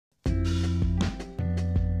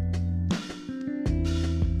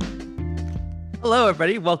Hello,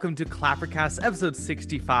 everybody. Welcome to Clappercast, episode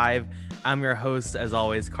 65. I'm your host, as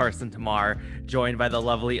always, Carson Tamar, joined by the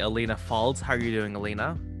lovely Alina Falls. How are you doing,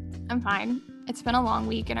 Alina? I'm fine. It's been a long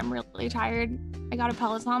week and I'm really tired. I got a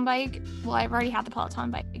Peloton bike. Well, I've already had the Peloton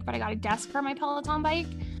bike, but I got a desk for my Peloton bike.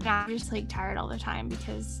 And I'm just tired all the time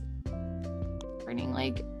because I'm burning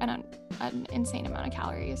an insane amount of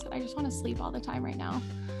calories. And I just want to sleep all the time right now.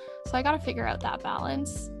 So I got to figure out that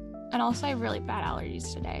balance. And also I have really bad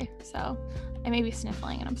allergies today. So I may be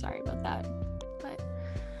sniffling and I'm sorry about that, but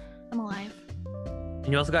I'm alive. And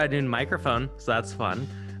you also got a new microphone, so that's fun.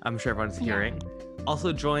 I'm sure everyone's hearing. Yeah.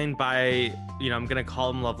 Also joined by, I'm going to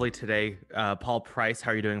call him lovely today, Paul Price.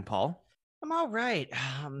 How are you doing, Paul? I'm all right.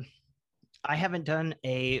 I haven't done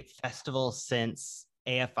a festival since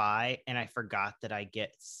AFI, and I forgot that I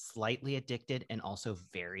get slightly addicted and also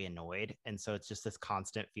very annoyed. And so it's just this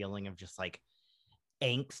constant feeling of just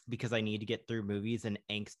angst because I need to get through movies and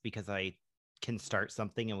angst because I can start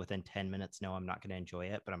something and within 10 minutes know I'm not going to enjoy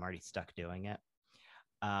it, but I'm already stuck doing it.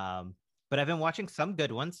 But I've been watching some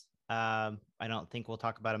good ones. I don't think we'll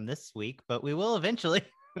talk about them this week, but we will eventually.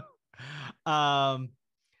 But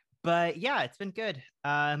yeah, it's been good.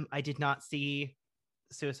 I did not see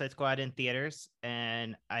Suicide Squad in theaters,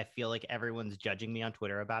 and I feel like everyone's judging me on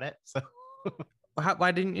Twitter about it. So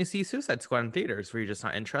why didn't you see Suicide Squad in theaters? Were you just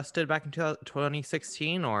not interested back in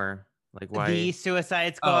 2016, or why? The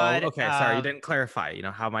Suicide Squad. Oh, okay. Sorry, you didn't clarify.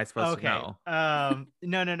 How am I supposed to know?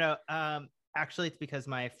 No. Actually, it's because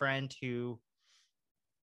my friend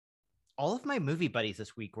all of my movie buddies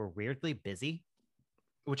this week were weirdly busy,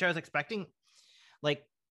 which I was expecting,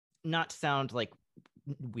 not to sound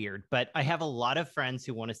weird, but I have a lot of friends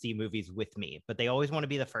who want to see movies with me, but they always want to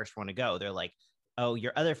be the first one to go. They're like, oh,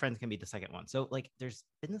 your other friends can be the second one. So there's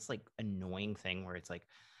been this annoying thing where it's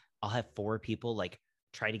I'll have 4 people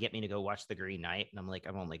try to get me to go watch The Green Knight, and I'm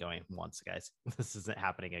I'm only going once, guys. This isn't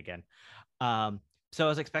happening again. So I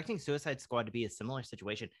was expecting Suicide Squad to be a similar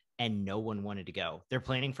situation, and no one wanted to go. They're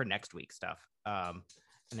planning for next week's stuff, and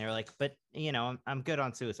they were but I'm good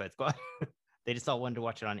on Suicide Squad. They just all wanted to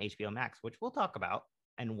watch it on HBO Max, which we'll talk about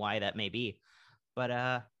and why that may be.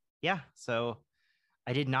 But yeah, so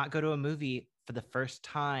I did not go to a movie for the first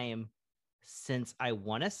time since I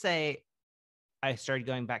want to say I started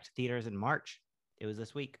going back to theaters in March. It was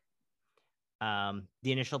this week. The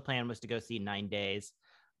initial plan was to go see 9 Days,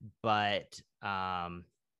 but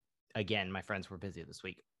again, my friends were busy this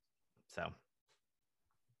week. So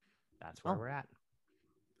that's where we're at.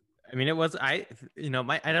 I mean, it was, I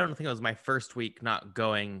don't think it was my first week not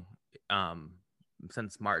going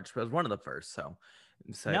since March, but it was one of the first. So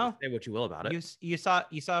no, say what you will about it. You saw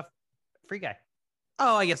Free Guy.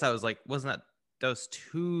 Oh, I guess I was wasn't that was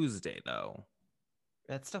Tuesday though?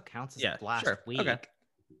 That still counts as last week. Okay.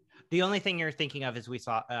 The only thing you're thinking of is we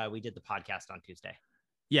did the podcast on Tuesday.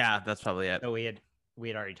 Yeah, that's probably it. So we had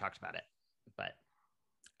already talked about it, but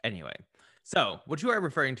anyway. So what you are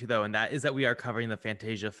referring to, though, and that is that we are covering the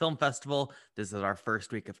Fantasia Film Festival. This is our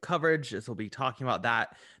first week of coverage. So we'll be talking about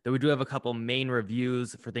that. Though we do have a couple main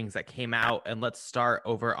reviews for things that came out. And let's start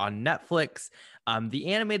over on Netflix. The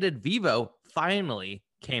animated Vivo finally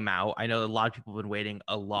came out. I know a lot of people have been waiting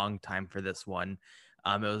a long time for this one.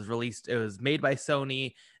 It was released. It was made by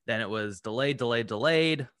Sony. Then it was delayed,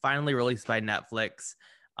 finally released by Netflix.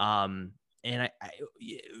 And I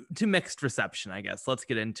to mixed reception, I guess. Let's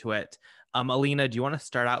get into it. Alina, do you want to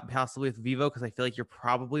start out possibly with Vivo? Because I feel like you're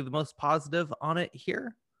probably the most positive on it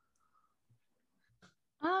here.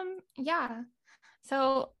 Yeah.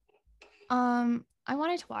 So, I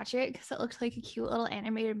wanted to watch it because it looked like a cute little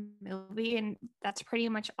animated movie, and that's pretty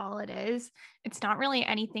much all it is. It's not really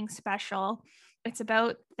anything special. It's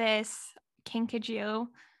about this kinkajou,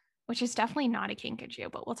 which is definitely not a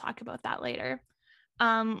kinkajou, but we'll talk about that later.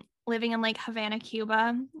 Living in Havana,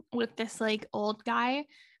 Cuba with this old guy,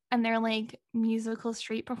 and they're musical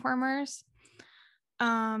street performers.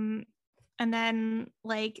 And then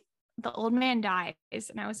the old man dies,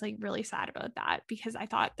 and I was really sad about that because I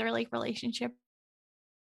thought their relationship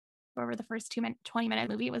over the first 20-minute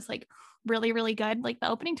movie was really, really good. The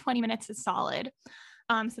opening 20 minutes is solid.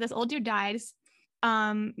 So this old dude dies,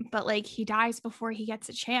 but he dies before he gets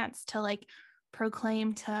a chance to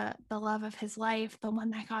proclaim to the love of his life, the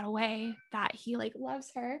one that got away, that he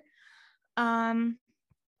loves her. And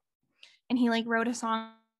he wrote a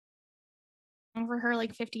song for her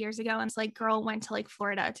 50 years ago, and this girl went to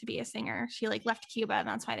Florida to be a singer. She left Cuba, and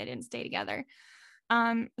that's why they didn't stay together.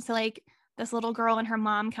 So this little girl and her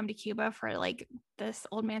mom come to Cuba for this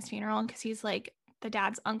old man's funeral because he's the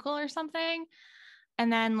dad's uncle or something.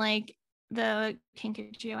 And then the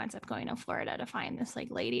Kinkajou ends up going to Florida to find this like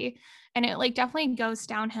lady, and it like definitely goes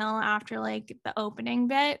downhill after like the opening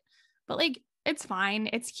bit, but like it's fine,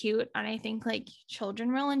 it's cute, and I think like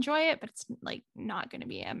children will enjoy it, but it's like not going to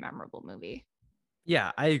be a memorable movie.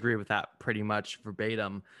 Yeah, I agree with that pretty much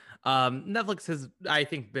verbatim. Netflix has, I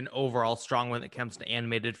think, been overall strong when it comes to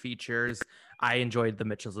animated features. I enjoyed The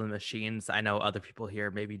Mitchells and the Machines. I know other people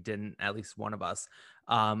here maybe didn't, at least one of us.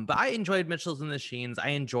 But I enjoyed Mitchells and the Machines.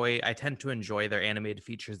 I tend to enjoy their animated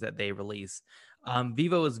features that they release.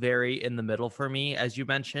 Vivo is very in the middle for me, as you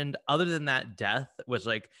mentioned. Other than that death, which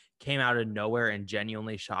like came out of nowhere and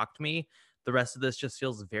genuinely shocked me, the rest of this just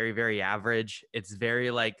feels very, very average. It's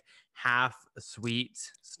very like half sweet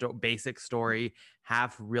basic story,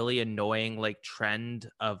 half really annoying like trend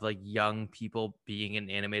of like young people being in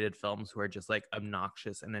animated films who are just like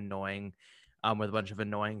obnoxious and annoying, with a bunch of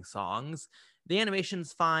annoying songs. The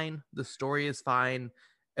animation's fine, the story is fine.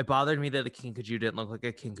 It bothered me that the Kinkajou didn't look like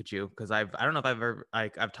a Kinkajou because I don't know if I've ever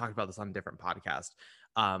I've talked about this on a different podcast.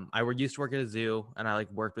 I used to work at a zoo and I like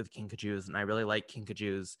worked with Kinkajous and I really like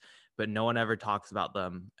Kinkajous, but no one ever talks about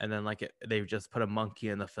them. And then like they just put a monkey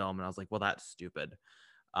in the film, and I was like, well, that's stupid.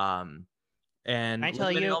 And I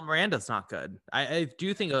tell you, Lin-Manuel Miranda's not good. I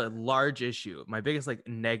do think a large issue, my biggest like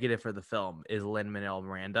negative for the film is Lin-Manuel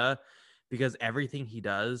Miranda, because everything he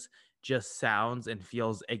does just sounds and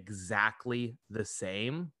feels exactly the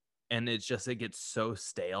same. And it gets so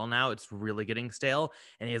stale now. It's really getting stale.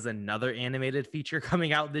 And he has another animated feature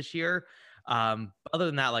coming out this year. Other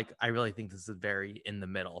than that, like I really think this is very in the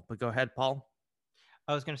middle. But go ahead, Paul.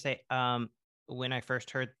 I was gonna say, when I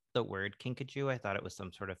first heard the word Kinkajou, I thought it was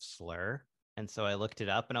some sort of slur. And so I looked it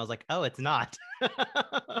up and I was like, oh, it's not.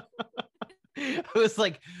 I was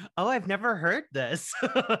like, oh, I've never heard this.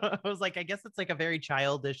 I was like, I guess it's like a very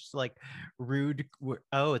childish, like rude.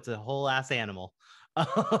 Oh, it's a whole ass animal.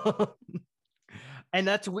 And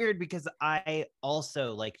that's weird because I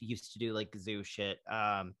also like used to do like zoo shit.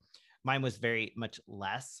 Mine was very much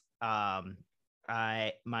less. One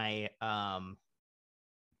of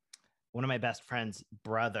my best friend's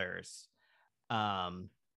brothers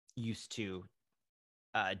used to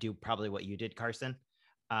do probably what you did, Carson.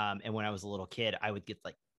 And when I was a little kid, I would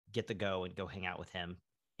get to go and go hang out with him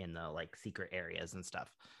in the like secret areas and stuff.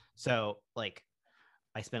 So like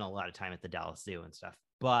I spent a lot of time at the Dallas Zoo and stuff,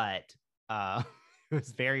 but it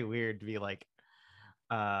was very weird to be like,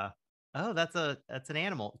 oh, that's an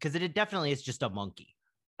animal, because it definitely is just a monkey.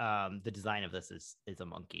 The design of this is a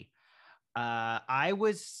monkey. I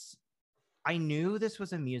knew this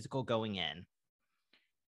was a musical going in,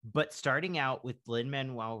 but starting out with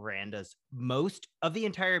Lin-Manuel Miranda's most of the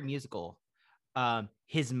entire musical,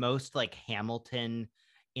 his most like Hamilton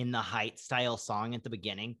in the Heights style song at the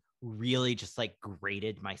beginning really just like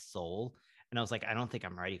grated my soul. And I was like, I don't think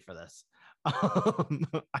I'm ready for this.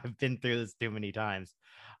 I've been through this too many times.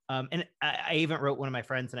 And I even wrote one of my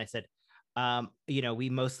friends and I said, we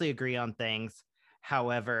mostly agree on things.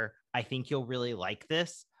 However, I think you'll really like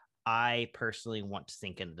this. I personally want to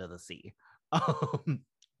sink into the sea.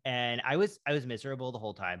 And I was miserable the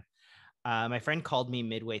whole time. My friend called me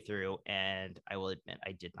midway through, and I will admit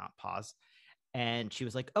I did not pause. And she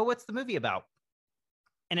was like, "Oh, what's the movie about?"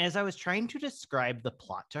 And as I was trying to describe the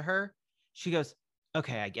plot to her, she goes,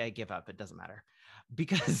 "Okay, I give up. It doesn't matter."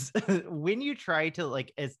 Because when you try to,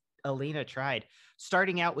 like, as Alina tried,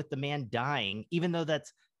 starting out with the man dying, even though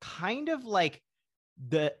that's kind of like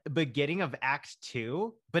the beginning of Act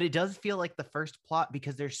 2, but it does feel like the first plot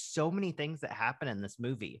because there's so many things that happen in this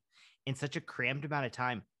movie in such a crammed amount of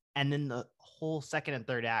time. And then the whole second and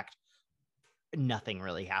third act, nothing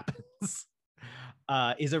really happens.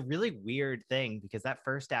 Is a really weird thing because that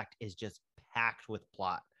first act is just packed with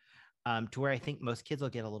plot, to where I think most kids will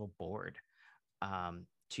get a little bored.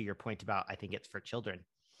 To your point about, I think it's for children.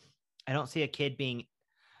 I don't see a kid being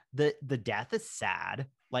the death is sad,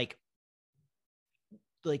 like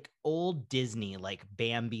old Disney, like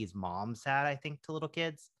Bambi's mom sad, I think, to little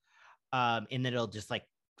kids. And then it'll just like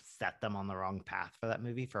set them on the wrong path for that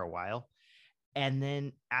movie for a while. And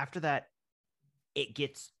then after that, it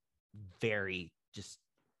gets very just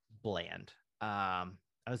bland. I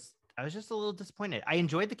was just a little disappointed. I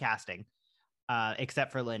enjoyed the casting,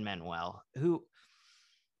 except for Lin-Manuel, who,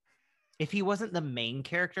 if he wasn't the main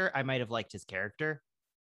character, I might have liked his character.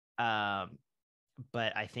 But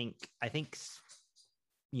I think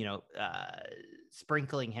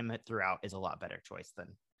sprinkling him throughout is a lot better choice than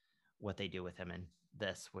what they do with him in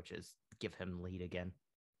this, which is give him lead again.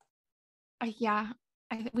 Yeah,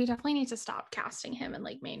 we definitely need to stop casting him in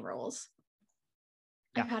like main roles.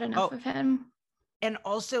 Yeah. I've had enough of him. And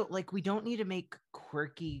also, like, we don't need to make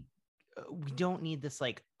quirky. We don't need this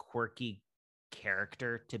like quirky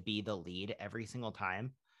character to be the lead every single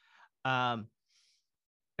time. Um,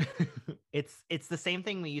 it's the same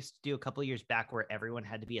thing we used to do a couple years back where everyone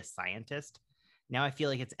had to be a scientist. Now I feel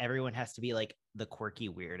like it's everyone has to be like the quirky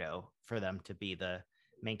weirdo for them to be the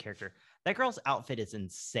main character. That girl's outfit is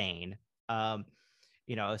insane.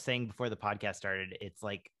 You know, I was saying before the podcast started, it's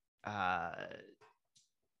like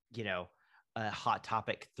you know, a Hot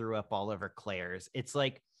Topic threw up all over Claire's. It's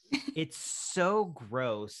like it's so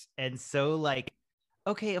gross and so like,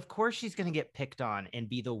 okay, of course she's gonna get picked on and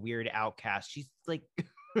be the weird outcast. She's like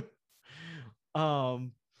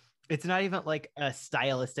it's not even like a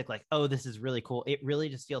stylistic like, oh, this is really cool. It really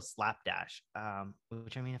just feels slapdash.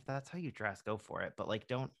 Which I mean, if that's how you dress, go for it, but like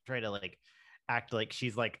don't try to like act like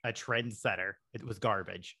she's like a trendsetter. It was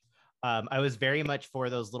garbage. I was very much for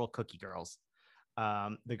those little cookie girls.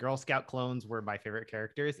 The Girl Scout clones were my favorite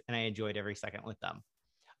characters, and I enjoyed every second with them.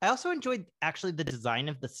 I also enjoyed actually the design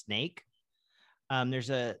of the snake. There's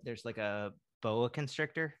like a boa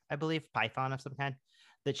constrictor, I believe, python of some kind,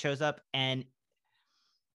 that shows up. And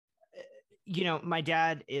you know, my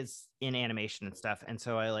dad is in animation and stuff, and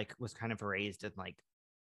so I like was kind of raised in like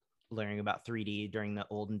learning about 3D during the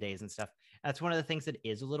olden days and stuff. That's one of the things that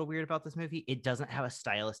is a little weird about this movie. It doesn't have a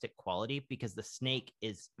stylistic quality because the snake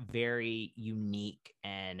is very unique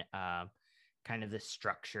and kind of this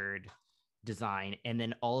structured design, and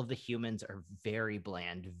then all of the humans are very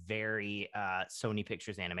bland, very Sony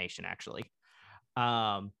Pictures Animation actually.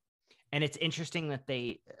 And it's interesting that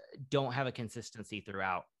they don't have a consistency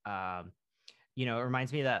throughout. You know, it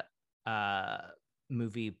reminds me of that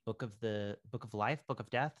movie Book of Life, Book of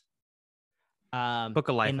Death. Book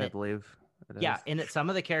of Life, I believe. Yeah, and that some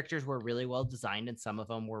of the characters were really well designed and some of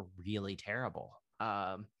them were really terrible.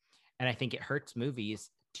 And I think it hurts movies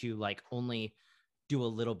to like only do a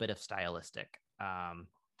little bit of stylistic,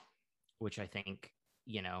 which I think,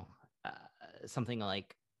 you know, something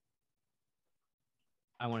like,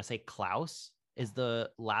 I want to say Klaus is the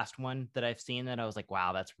last one that I've seen that I was like,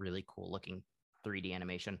 wow, that's really cool looking 3D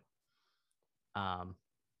animation.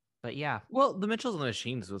 But yeah. Well, The Mitchells and the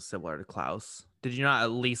Machines was similar to Klaus. Did you not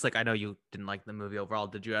at least like? I know you didn't like the movie overall.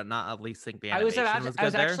 Did you not at least think the animation was good I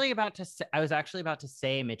was there? actually about to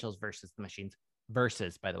say Mitchells versus the Machines.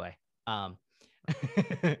 Versus, by the way.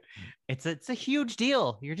 It's a huge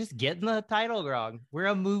deal. You're just getting the title wrong. We're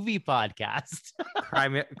a movie podcast. Cry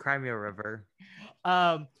Me a River.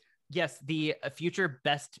 Yes, the future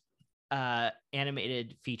best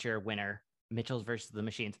animated feature winner, Mitchells versus the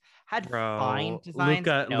Machines, had fine designs.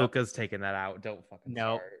 Luca's taking that out. Don't fucking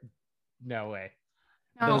start. No way.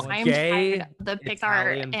 No, Those I'm gay tired of the Pixar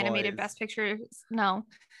Italian animated boys. best pictures. No.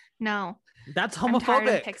 That's I'm tired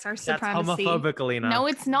of homophobic. Pixar That's supremacy. homophobic, Alina. No,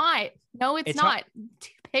 it's not. No, it's It's not.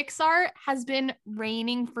 Pixar has been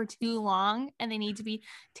reigning for too long, and they need to be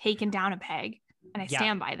taken down a peg. And I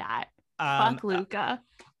stand by that. Fuck Luca.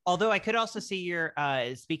 Although I could also see your,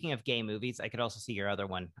 speaking of gay movies, I could also see your other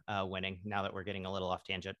one winning now that we're getting a little off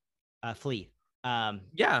tangent. Flea.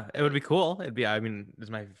 Yeah, it would be cool. I mean, it's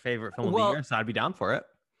my favorite film of the year, so I'd be down for it.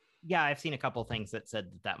 Yeah, I've seen a couple things that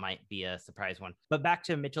said that might be a surprise one. But back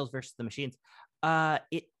to Mitchells versus the Machines.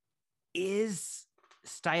 It is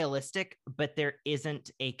stylistic, but there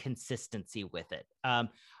isn't a consistency with it.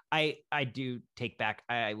 I do take back,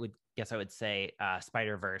 I would say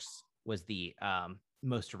Spider-Verse was the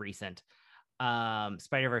most recent.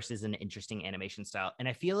 Spider-Verse is an interesting animation style, and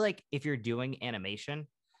I feel like if you're doing animation,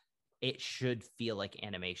 it should feel like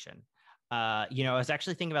animation. You know, I was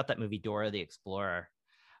actually thinking about that movie Dora the Explorer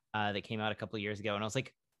that came out a couple of years ago, and I was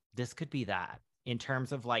like, this could be that in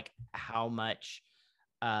terms of like how much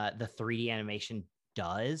the 3D animation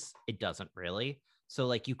does. It doesn't really. So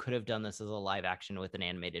like you could have done this as a live action with an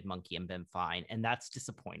animated monkey and been fine, and that's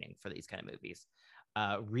disappointing for these kind of movies.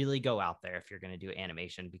 Really go out there if you're going to do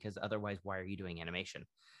animation, because otherwise, why are you doing animation?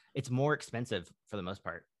 It's more expensive for the most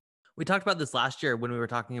part. We talked about this last year when we were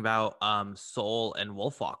talking about Soul and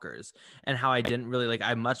Wolfwalkers, and how I didn't really like.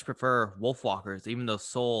 I much prefer Wolfwalkers, even though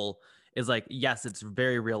Soul is like, yes, it's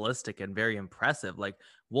very realistic and very impressive. Like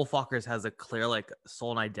Wolfwalkers has a clear like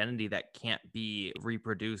soul and identity that can't be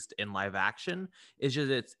reproduced in live action.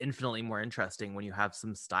 It's infinitely more interesting when you have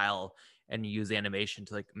some style and you use animation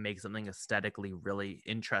to like make something aesthetically really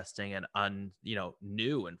interesting and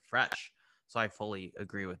new and fresh. So I fully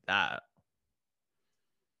agree with that.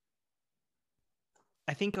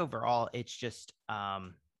 I think overall, it's just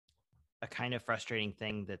a kind of frustrating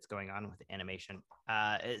thing that's going on with animation.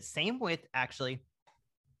 Same with, actually,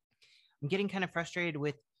 I'm getting kind of frustrated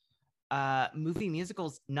with movie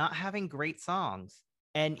musicals not having great songs.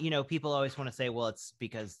 And, people always want to say, well, it's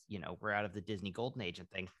because, we're out of the Disney Golden Age and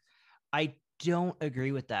thing. I don't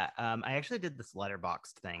agree with that. I actually did this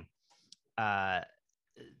Letterboxd thing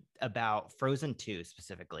about Frozen 2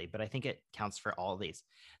 specifically, but I think it counts for all of these.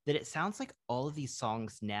 That it sounds like all of these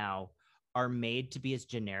songs now are made to be as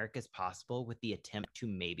generic as possible with the attempt to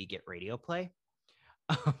maybe get radio play.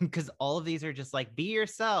 Because all of these are just like, be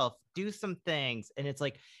yourself, do some things. And it's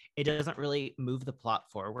like, it doesn't really move the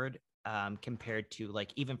plot forward compared to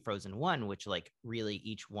like even Frozen 1, which like really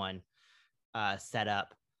each one set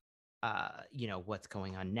up what's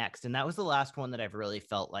going on next. And that was the last one that I've really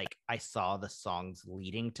felt like I saw the songs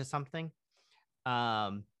leading to something.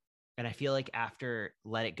 And I feel like after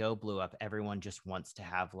Let It Go blew up, everyone just wants to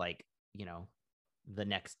have like, the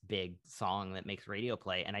next big song that makes radio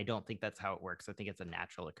play. And I don't think that's how it works. I think it's a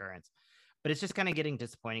natural occurrence, but it's just kind of getting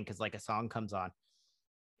disappointing because like a song comes on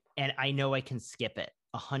and I know I can skip it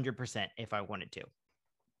 100% if I wanted to,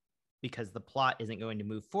 because the plot isn't going to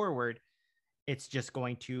move forward. It's just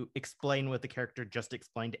going to explain what the character just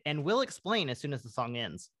explained and will explain as soon as the song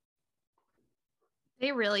ends.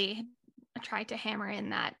 They really tried to hammer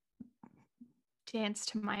in that Dance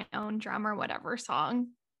to My Own Drum or whatever song.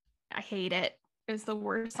 I hate it. It was the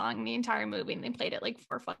worst song in the entire movie, and they played it like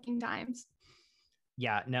 4 fucking times.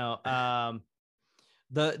 Yeah, no.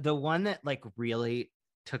 The one that like really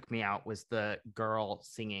took me out was the girl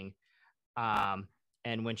singing. And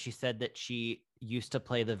when she said that she used to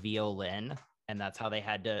play the violin and that's how they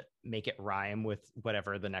had to make it rhyme with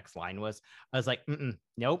whatever the next line was, I was like,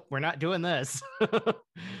 nope, we're not doing this.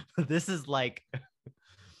 This is like,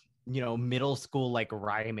 middle school like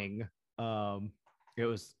rhyming. It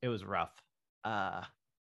was rough.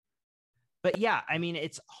 But yeah, I mean,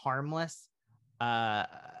 it's harmless. I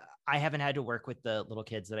haven't had to work with the little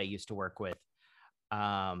kids that I used to work with,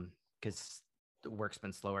 because the work's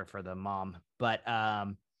been slower for the mom. But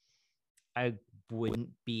I wouldn't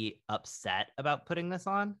be upset about putting this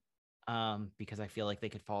on, because I feel like they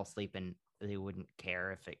could fall asleep and they wouldn't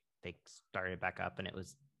care if they started back up and it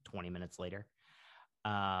was 20 minutes later.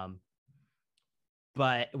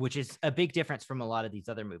 But which is a big difference from a lot of these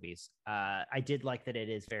other movies. I did like that it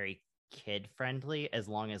is very kid friendly, as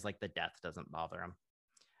long as like the death doesn't bother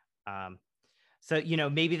them. So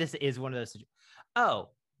maybe this is one of those. Oh,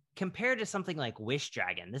 compared to something like Wish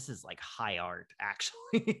Dragon, this is like high art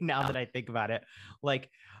actually. Now that I think about it, like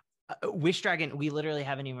Wish Dragon, we literally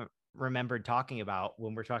haven't even remembered talking about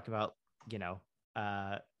when we're talking about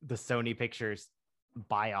the Sony Pictures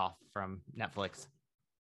buy off from Netflix.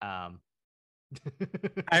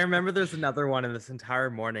 I remember there's another one in this entire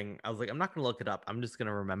morning. I was like, I'm not gonna look it up. I'm just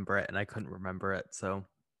gonna remember it, and I couldn't remember it. So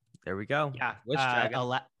there we go. Yeah, Wish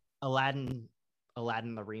Dragon.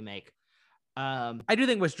 Aladdin the remake. I do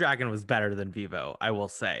think Wish Dragon was better than Vivo, I will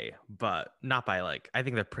say, but not by like. I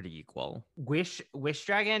think they're pretty equal. Wish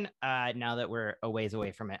Dragon. Now that we're a ways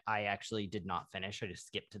away from it, I actually did not finish. I just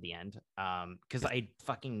skipped to the end. Because I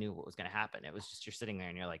fucking knew what was gonna happen. It was just you're sitting there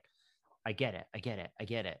and you're like, I get it.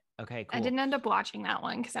 Okay, cool. I didn't end up watching that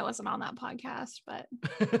one because I wasn't on that podcast, but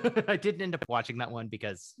I didn't end up watching that one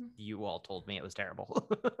because you all told me it was terrible.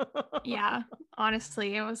 yeah,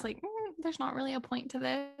 honestly, I was like, there's not really a point to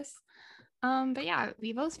this. But yeah,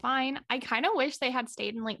 Vivo's fine. I kind of wish they had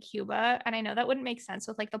stayed in like Cuba, and I know that wouldn't make sense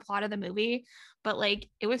with like the plot of the movie, but like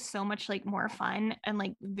it was so much like more fun and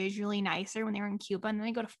like visually nicer when they were in Cuba, and then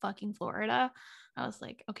they go to fucking Florida. I was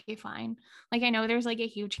like, okay, fine. Like I know there's like a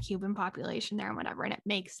huge Cuban population there and whatever, and it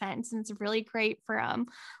makes sense, and it's really great for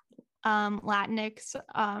Latinx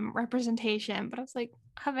representation. But I was like,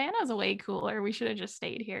 Havana's way cooler. We should have just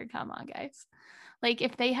stayed here. Come on, guys. Like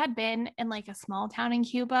if they had been in like a small town in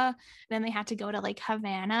Cuba, then they had to go to like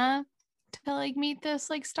Havana to like meet this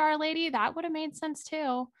like star lady, that would have made sense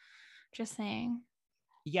too. Just saying.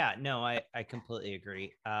 Yeah, no, I completely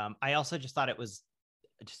agree. I also just thought it was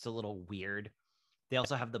just a little weird. They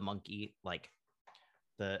also have the monkey, like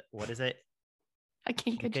what is it? A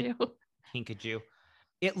kinkajou. Kinkajou.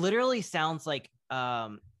 It literally sounds like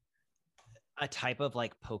a type of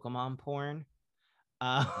like Pokemon porn.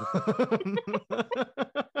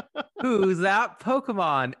 Who's that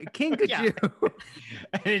Pokemon? Kinkajou. Yeah.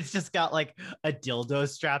 And it's just got like a dildo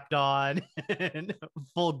strapped on and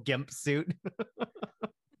full gimp suit.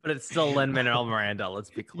 But it's still Lin-Manuel Miranda, let's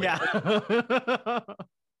be clear. Yeah.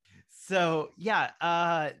 So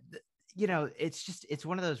yeah, it's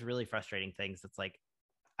one of those really frustrating things that's like,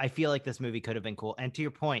 I feel like this movie could have been cool. And to your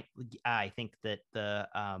point, I think that the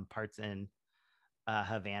parts in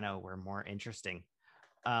Havana were more interesting.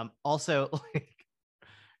 Also, like,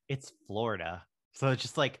 it's Florida, so it's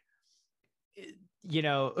just like,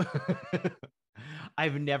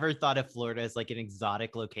 I've never thought of Florida as like an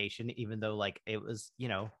exotic location, even though like it was,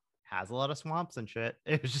 has a lot of swamps and shit.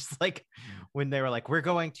 It was just like when they were like, we're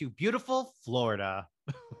going to beautiful Florida.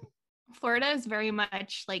 Florida is very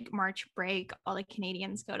much like March break. All the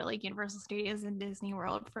Canadians go to like Universal Studios and Disney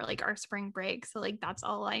World for like our spring break. So like that's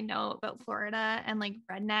all I know about Florida, and like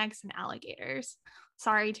rednecks and alligators.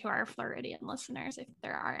 Sorry to our Floridian listeners if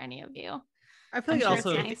there are any of you. I feel I'm like sure it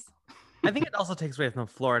also it's nice. I think it also takes away from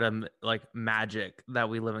the Florida like magic that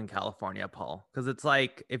we live in California, Paul. Because it's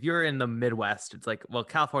like if you're in the Midwest, it's like, well,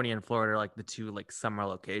 California and Florida are like the two like summer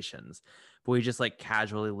locations, but we just like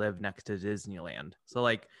casually live next to Disneyland. So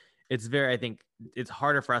like it's very, I think it's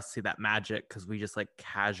harder for us to see that magic because we just like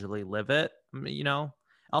casually live it, you know?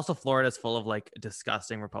 Also, Florida is full of like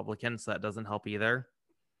disgusting Republicans, so that doesn't help either.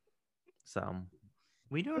 So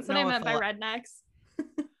We don't That's what I know meant if by rednecks.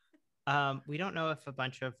 we don't know if a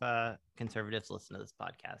bunch of conservatives listen to this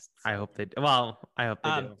podcast. I hope they do. Well, I hope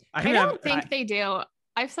they do. I mean, don't think they do.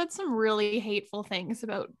 I've said some really hateful things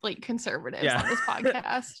about like conservatives on this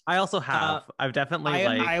podcast. I also have. I've definitely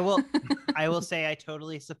I will say I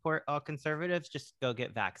totally support all conservatives. Just go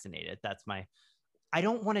get vaccinated. That's my. I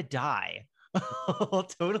don't want to die. I'll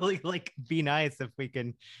totally like be nice if we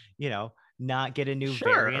can, not get a new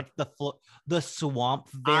variant. The swamp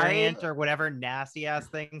variant or whatever nasty ass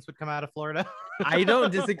things would come out of Florida. I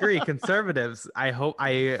don't disagree. Conservatives. I hope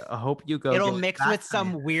you go. It'll mix with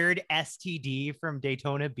some weird STD from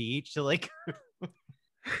Daytona Beach to like.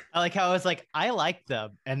 I like how I was like, I like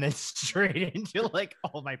them, and then straight into like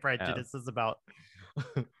all my prejudices about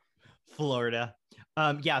Florida.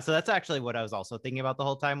 Yeah, so that's actually what I was also thinking about the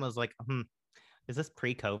whole time was like, is this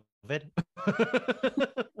pre-COVID?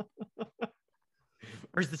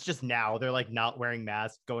 Or is this just now? They're like not wearing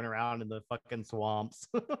masks, going around in the fucking swamps.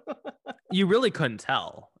 You really couldn't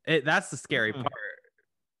tell. That's the scary part.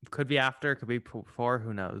 Could be after, could be before,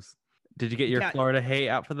 who knows? Did you get your Florida hate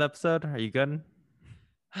out for the episode? Are you good?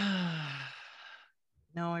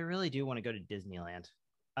 No, I really do want to go to Disneyland.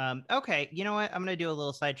 Okay, you know what? I'm gonna do a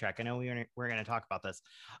little sidetrack. I know we're gonna talk about this.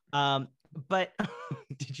 But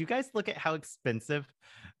did you guys look at how expensive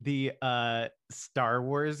the Star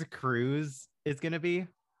Wars cruise is gonna be?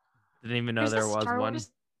 Didn't even know there was one.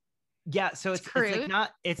 Yeah, so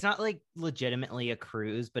it's not like legitimately a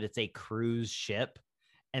cruise, but it's a cruise ship.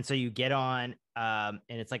 And so you get on and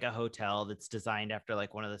it's like a hotel that's designed after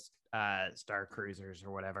like one of the Star Cruisers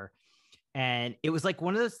or whatever. And it was like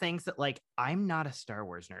one of those things that like, I'm not a Star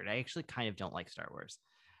Wars nerd. I actually kind of don't like Star Wars,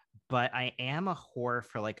 but I am a whore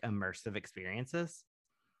for like immersive experiences.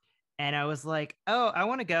 And I was like, oh, I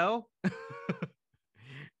want to go.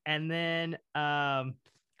 And then I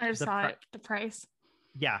just saw it, the price.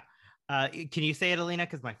 Yeah. Can you say it, Alina?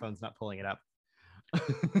 Because my phone's not pulling it up.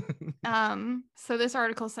 So this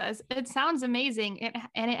article says it sounds amazing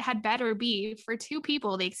and it had better be. For two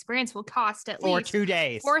people, the experience will cost at least 2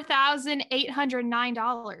 days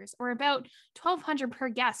 $4,809 or about $1,200 per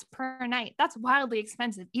guest per night. That's wildly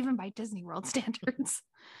expensive even by Disney World standards.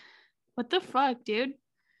 What the fuck, dude?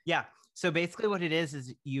 Yeah, so basically what it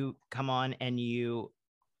is you come on and you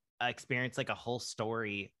experience like a whole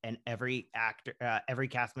story, and every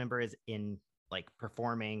cast member is in like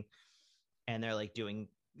performing, and they're like doing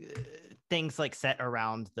things like set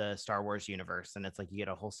around the Star Wars universe. And it's like you get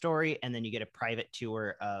a whole story, and then you get a private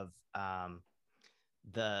tour of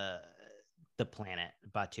the planet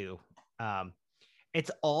Batuu.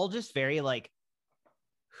 It's all just very like,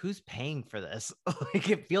 who's paying for this? Like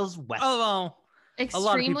it feels West. Oh, well,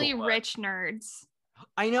 extremely rich nerds.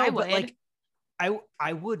 I know, but like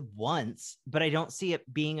I would once, but I don't see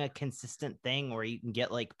it being a consistent thing where you can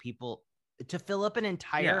get like people to fill up an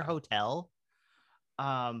entire hotel.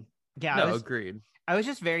 Agreed. I was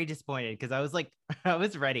just very disappointed because I was like, I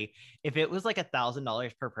was ready. If it was like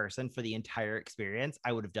 $1,000 per person for the entire experience,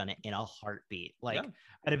 I would have done it in a heartbeat. Like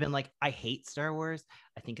I'd have been like, I hate Star Wars.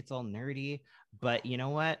 I think it's all nerdy, but you know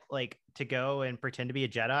what? Like to go and pretend to be a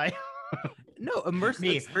Jedi. No,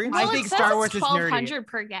 immersive experience. Well, I think Star Wars is nerdy. $1,200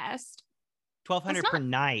 per guest. $1,200 per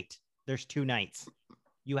night. There's 2 nights.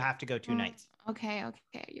 You have to go 2 nights. Okay.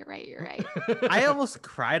 You're right. I almost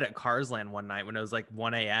cried at Cars Land one night when it was like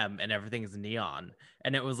 1 a.m. and everything's neon.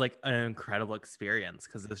 And it was like an incredible experience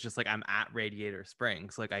because it's just like I'm at Radiator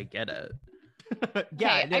Springs. Like I get it.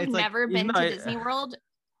 Yeah. I've never been to Disney World.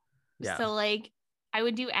 Yeah. So like I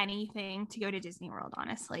would do anything to go to Disney World,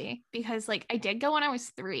 honestly, because like I did go when I was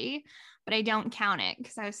 3, but I don't count it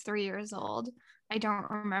because I was 3 years old. I don't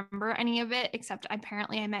remember any of it, except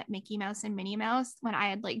apparently I met Mickey Mouse and Minnie Mouse when I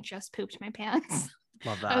had like just pooped my pants.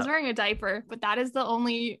 Love that. I was wearing a diaper, but that is the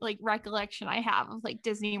only like recollection I have of like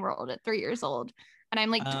Disney World at 3 years old. And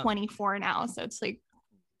I'm like 24 now. So it's like,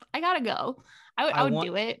 I gotta go. I would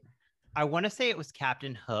do it. I want to say it was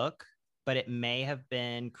Captain Hook, but it may have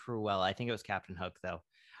been Cruella. I think it was Captain Hook though.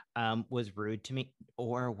 Was rude to me,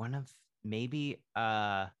 or one of maybe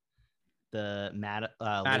the Mad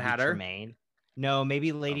Lady Hatter? Tremaine. No,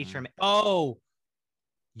 maybe Lady Um, Tremaine. Oh,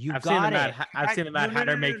 you I've got seen the it. I've seen the Mad No,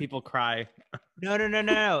 Hatter make people cry.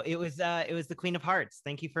 No. It was the Queen of Hearts.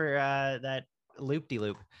 Thank you for that loop de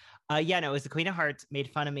loop. Yeah, no, it was the Queen of Hearts made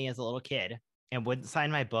fun of me as a little kid and wouldn't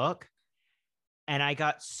sign my book. And I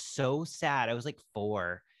got so sad. I was like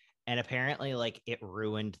 4. And apparently, like, it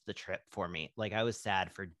ruined the trip for me. Like, I was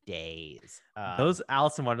sad for days. Those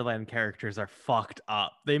Alice in Wonderland characters are fucked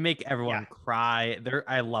up. They make everyone Yeah. cry.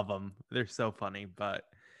 I love them. They're so funny, but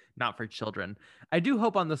not for children. I do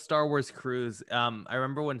hope on the Star Wars cruise. I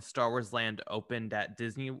remember when Star Wars Land opened at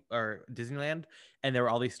Disney or Disneyland, and there were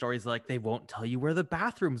all these stories like they won't tell you where the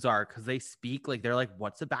bathrooms are because they speak like they're like,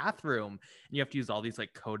 "What's a bathroom?" And you have to use all these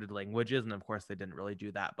like coded languages, and of course they didn't really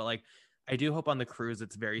do that. But like, I do hope on the cruise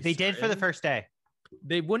it's very. They did for the first day.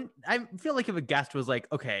 They wouldn't. I feel like if a guest was like,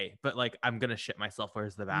 "Okay, but like I'm gonna shit myself.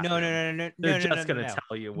 Where's the bathroom?" No. They're just gonna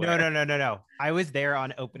tell you where. No. I was there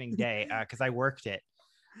on opening day because I worked it.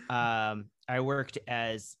 I worked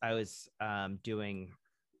as I was doing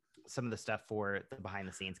some of the stuff for the behind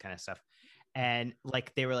the scenes kind of stuff. And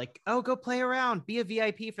like they were like, "Oh, go play around, be a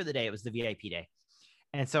VIP for the day." It was the VIP day.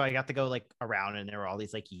 And so I got to go like around and there were all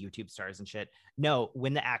these like YouTube stars and shit. No,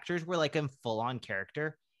 when the actors were like in full on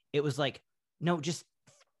character, it was like, "No, just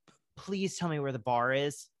please tell me where the bar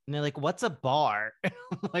is." And they're like, "What's a bar?"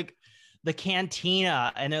 Like, "The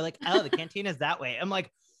cantina." And they're like, "Oh, the cantina's that way." I'm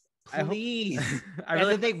like, "Please." I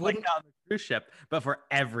really they wouldn't on the cruise ship, but for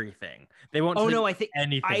everything. They won't. Oh tell no, you I think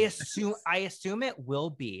anything. I assume it will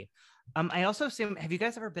be. I also assume, have you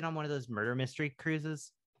guys ever been on one of those murder mystery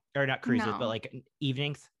cruises? Or not cruises, No. but like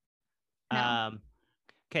evenings? No.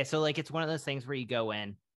 Okay, so like it's one of those things where you go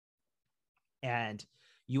in and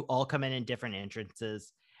you all come in different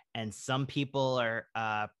entrances, and some people are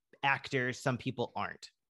actors, some people aren't.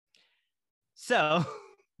 So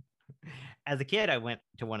as a kid, I went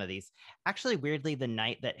to one of these. Actually, weirdly, the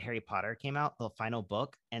night that Harry Potter came out, the final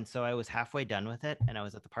book. And so I was halfway done with it. And I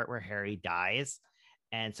was at the part where Harry dies.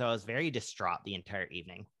 And so I was very distraught the entire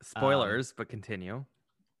evening. Spoilers, but continue.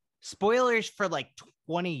 Spoilers for like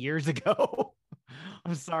 20 years ago.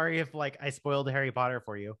 I'm sorry if like I spoiled Harry Potter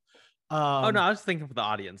for you. Oh no, I was thinking for the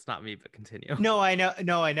audience, not me, but continue. No, I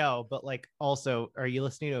know. But like, also, are you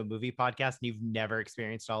listening to a movie podcast and you've never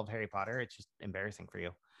experienced all of Harry Potter? It's just embarrassing for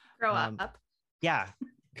you. Grow up. Yeah.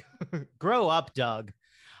 Grow up, Doug.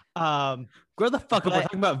 Grow the fuck up. We're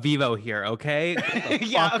talking about Vivo here, okay?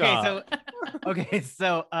 Yeah,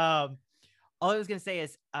 so all I was gonna say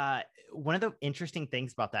is one of the interesting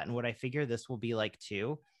things about that, and what I figure this will be like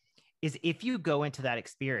too, is if you go into that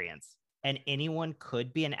experience and anyone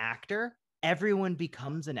could be an actor, everyone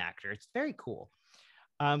becomes an actor. It's very cool.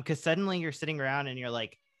 Because suddenly you're sitting around and you're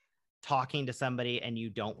like talking to somebody and you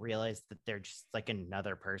don't realize that they're just like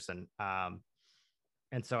another person.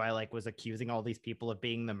 And so I like was accusing all these people of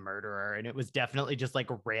being the murderer, and it was definitely just like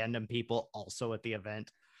random people also at the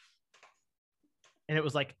event. And it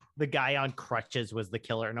was like the guy on crutches was the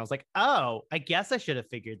killer, and I was like, "Oh, I guess I should have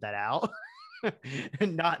figured that out."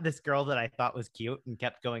 And not this girl that I thought was cute and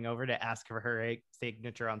kept going over to ask for her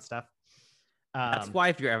signature on stuff. That's why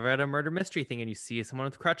if you're ever at a murder mystery thing and you see someone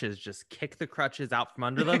with crutches, just kick the crutches out from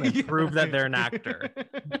under them and prove that they're an actor.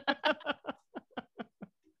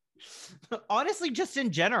 Honestly, just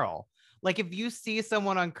in general, like if you see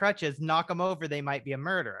someone on crutches, knock them over, they might be a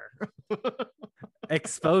murderer.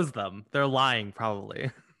 Expose them. They're lying,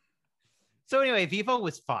 probably. So anyway, Vivo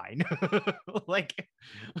was fine. Like,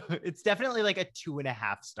 it's definitely like a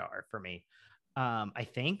 2.5 star for me. I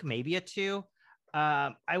think maybe a 2.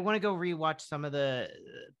 I want to go rewatch some of the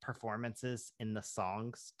performances in the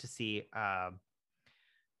songs to see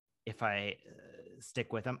if I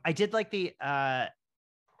stick with them. I did like the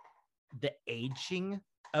aging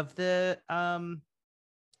of the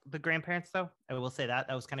grandparents, though. I will say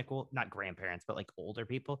that was kind of cool. Not grandparents, but like older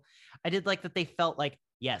people. I did like that they felt like,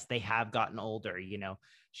 yes, they have gotten older. You know,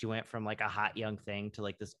 she went from like a hot young thing to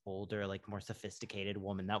like this older, like more sophisticated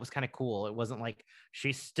woman. That was kind of cool. It wasn't like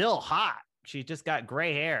she's still hot, she just got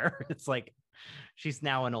gray hair. It's like she's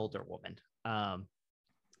now an older woman.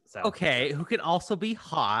 So okay, who can also be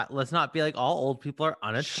hot? Let's not be like all old people are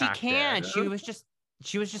unattractive. She can.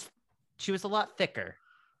 She was a lot thicker.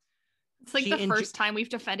 It's like the first time we've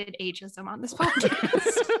defended ageism on this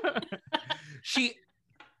podcast.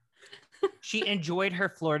 She enjoyed her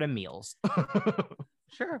Florida meals.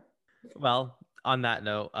 Sure. Well, on that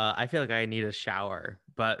note, I feel like I need a shower,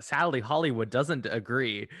 but sadly Hollywood doesn't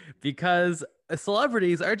agree because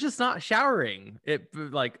celebrities are just not showering. It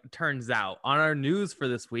like turns out on our news for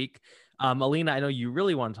this week. Alina, I know you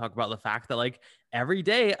really want to talk about the fact that like every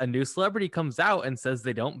day a new celebrity comes out and says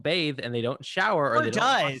they don't bathe and they don't shower or they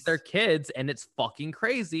don't wash their kids, and it's fucking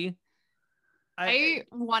crazy. I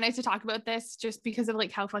wanted to talk about this just because of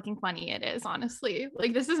like how fucking funny it is, honestly.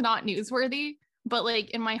 Like this is not newsworthy, but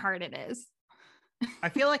like in my heart it is. I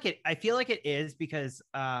feel like it is because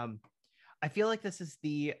I feel like this is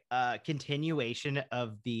the continuation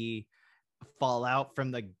of the fallout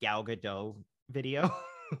from the Gal Gadot video,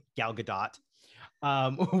 Gal Gadot,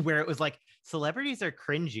 where it was like celebrities are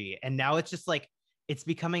cringy, and now it's just like it's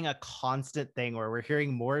becoming a constant thing where we're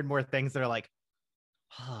hearing more and more things that are like,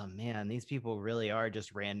 oh man, these people really are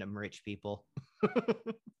just random rich people.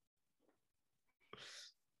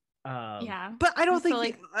 Yeah, but I don't think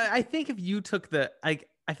like I think if you took the like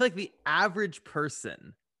I feel like the average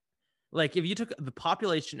person, like if you took the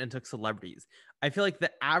population and took celebrities, I feel like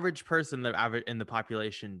the average person, the average in the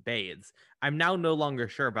population bathes. I'm now no longer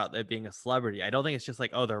sure about it being a celebrity. I don't think it's just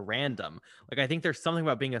like, oh, they're random. Like I think there's something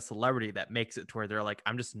about being a celebrity that makes it to where they're like,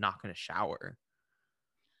 I'm just not going to shower.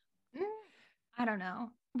 I don't know.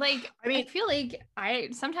 Like, I mean, I feel like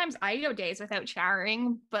sometimes I go days without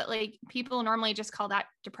showering, but like people normally just call that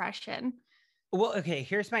depression. Well, okay,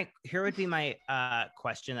 here would be my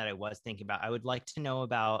question that I was thinking about. I would like to know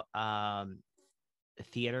about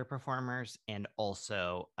theater performers and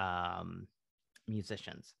also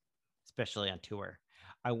musicians, especially on tour.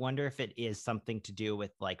 I wonder if it is something to do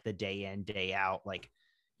with like the day in, day out, like,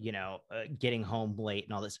 you know, getting home late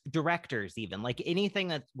and all this. Directors, even like anything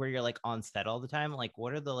that's where you're like on set all the time. Like,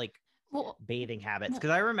 what are the like bathing habits? Because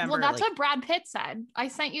I remember. Well, that's like, what Brad Pitt said. I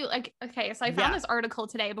sent you like, okay, so I found this article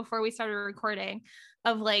today before we started recording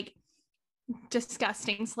of like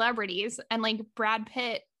disgusting celebrities, and like Brad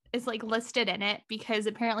Pitt is like listed in it because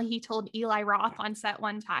apparently he told Eli Roth on set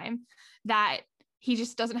one time that he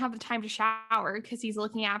just doesn't have the time to shower because he's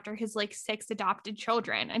looking after his like 6 adopted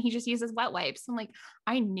children and he just uses wet wipes. I'm like,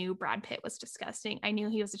 I knew Brad Pitt was disgusting. I knew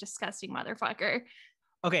he was a disgusting motherfucker.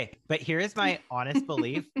 Okay, but here is my honest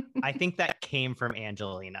belief. I think that came from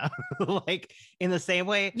Angelina. Like in the same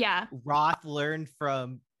way Roth learned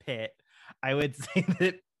from Pitt, I would say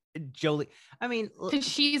that Jolie, I mean, because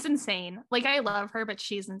she's insane. Like I love her, but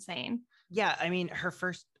she's insane. Yeah, I mean, her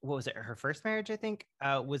first marriage, I think,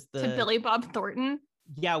 was to Billy Bob Thornton.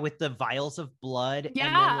 Yeah, with the vials of blood.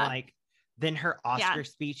 Yeah. And then her Oscar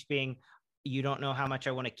speech being, you don't know how much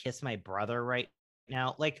I want to kiss my brother right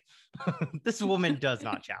now. Like, this woman does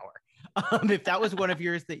not shower. If that was one of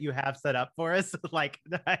yours that you have set up for us, like,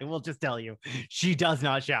 I will just tell you, she does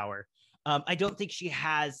not shower. I don't think she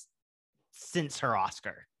has since her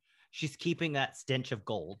Oscar. She's keeping that stench of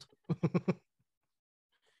gold.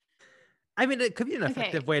 I mean, it could be an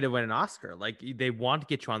effective way to win an Oscar. Like they want to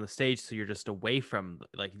get you on the stage, so you're just away from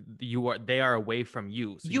like they are away from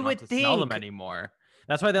you. So you don't have to smell them anymore.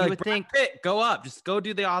 That's why they're like, Brad Pitt, go up, just go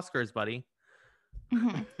do the Oscars, buddy.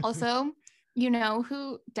 Mm-hmm. Also, you know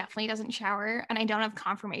who definitely doesn't shower, and I don't have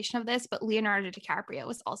confirmation of this, but Leonardo DiCaprio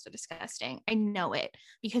was also disgusting. I know it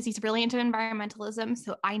because he's really into environmentalism.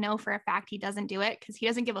 So I know for a fact he doesn't do it because he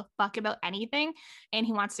doesn't give a fuck about anything and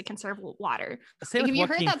he wants to conserve water. Like, have you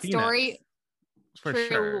heard that story? For True,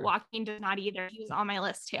 sure. Joaquin does not either. He was on my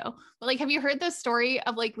list too. But like, have you heard the story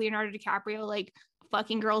of like Leonardo DiCaprio like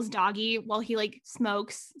fucking girl's doggy while he like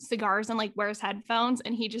smokes cigars and like wears headphones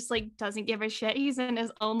and he just like doesn't give a shit? He's in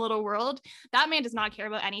his own little world. That man does not care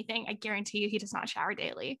about anything. I guarantee you he does not shower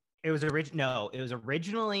daily. It was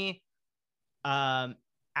originally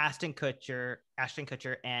Ashton Kutcher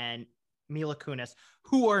and Mila Kunis,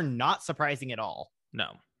 who are not surprising at all.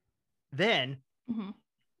 No. Then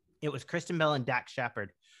it was Kristen Bell and Dax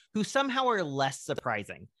Shepard, who somehow are less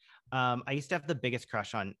surprising. I used to have the biggest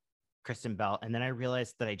crush on Kristen Bell, and then I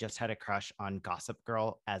realized that I just had a crush on Gossip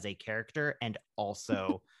Girl as a character and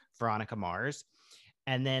also Veronica Mars.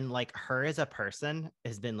 And then like her as a person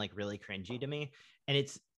has been like really cringy to me, and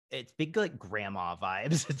it's big like grandma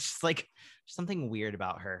vibes. It's just like something weird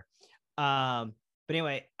about her. But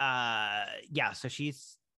anyway, so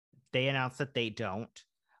they announced that they don't.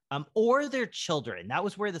 Or their children. That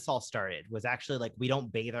was where this all started, was actually like, we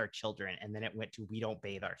don't bathe our children. And then it went to, we don't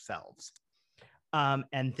bathe ourselves.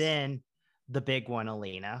 And then the big one,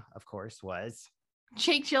 Alina, of course, was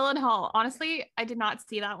Jake Gyllenhaal. Honestly, I did not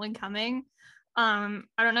see that one coming. I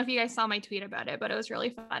don't know if you guys saw my tweet about it, but it was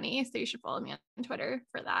really funny. So you should follow me on Twitter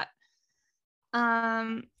for that.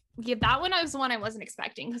 Yeah, that one was the one I wasn't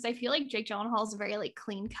expecting because I feel like Jake Gyllenhaal is a very like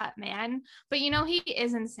clean cut man, but you know, he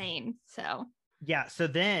is insane. So yeah. So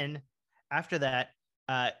then after that,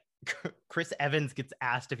 Chris Evans gets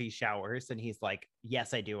asked if he showers, and he's like,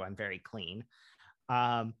 "Yes, I do. I'm very clean."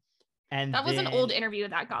 And That was an old interview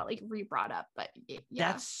that got like re-brought up, but yeah.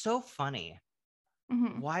 That's so funny.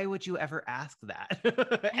 Mhm. Why would you ever ask that?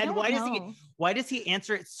 I And don't know. why does he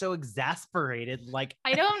answer it so exasperated? Like,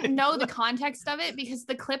 I don't know the context of it because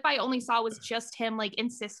the clip I only saw was just him like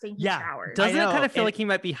insisting he Yeah, showers. Doesn't it know, kind of feel and- like he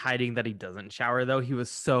might be hiding that he doesn't shower though? He was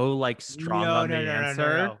so like strong no, on no, the no,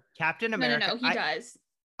 answer. no. Captain No, America. he does.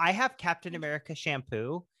 I have Captain America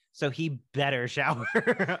shampoo, so he better shower.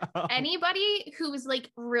 Anybody who is like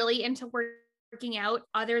really into working out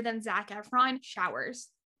other than Zac Efron showers.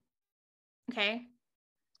 Okay.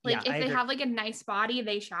 Like Yeah, I if they agree. have like a nice body,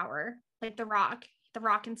 they shower. Like The Rock. The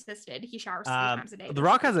Rock insisted he showers 3 times a day. The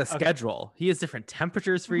Rock has a schedule. He has different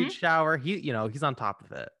temperatures for Mhm. each shower. He's on top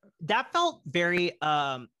of it. That felt very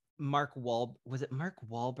was it Mark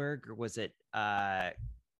Wahlberg or was it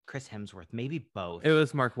Chris Hemsworth? Maybe both. It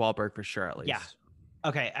was Mark Wahlberg for sure, at least. Yeah.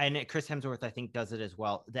 Okay, and Chris Hemsworth I think does it as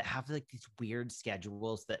well. That have like these weird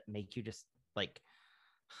schedules that make you just like,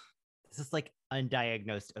 this is like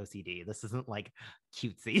undiagnosed OCD. This isn't like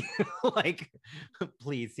cutesy. Like,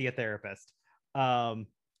 please see a therapist.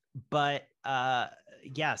 But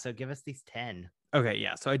yeah, so give us these 10. Okay,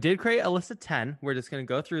 yeah. So I did create a list of 10. We're just going to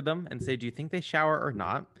go through them and say, do you think they shower or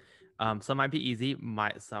not? Some might be easy,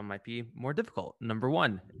 some might be more difficult. Number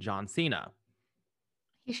 1, John Cena.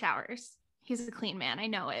 He showers. He's a clean man. I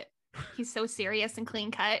know it. He's so serious and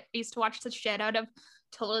clean cut. I used to watch the shit out of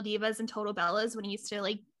Total Divas and Total Bellas when he used to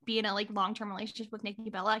like be in a like long-term relationship with Nikki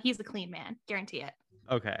Bella. He's a clean man. Guarantee it.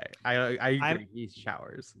 Okay, I agree. He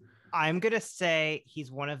showers. I'm gonna say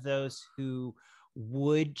he's one of those who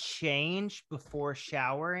would change before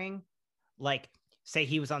showering. Like, say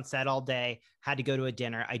he was on set all day, had to go to a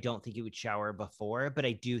dinner. I don't think he would shower before, but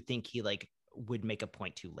I do think he like would make a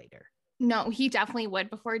point to later. No, he definitely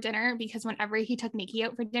would before dinner because whenever he took Nikki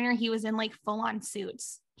out for dinner, he was in like full-on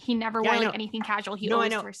suits. He never wore like anything casual. He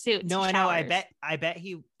always wore suits. No, I know. I bet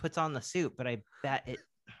he puts on the suit, but I bet it.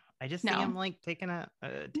 I just see him like taking a.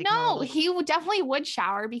 He definitely would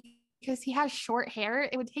shower because he has short hair.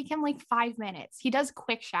 It would take him like 5 minutes. He does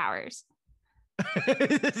quick showers.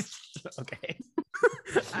 Okay.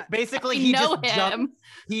 Basically, he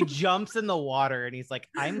jumps in the water and he's like,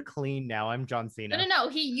 "I'm clean now. I'm John Cena." No.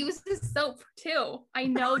 He uses soap too. I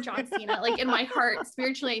know John Cena. Like in my heart,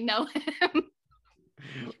 spiritually, I know him.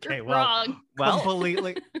 Okay, You're well, wrong.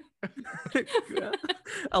 completely.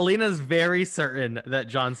 Alina's very certain that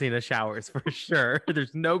John Cena showers for sure.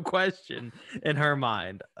 There's no question in her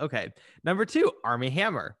mind. Okay, number 2, Army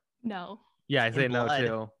Hammer. No. Yeah, I say no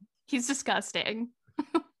too. He's disgusting.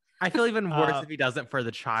 I feel even worse if he does it for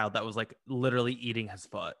the child that was like literally eating his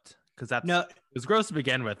foot, because it was gross to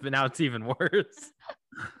begin with, but now it's even worse.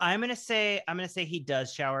 I'm gonna say he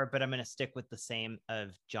does shower, but I'm gonna stick with the same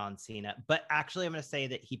of John Cena. But actually, I'm gonna say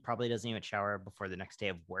that he probably doesn't even shower before the next day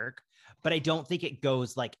of work. But I don't think it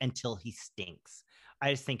goes like until he stinks.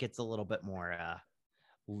 I just think it's a little bit more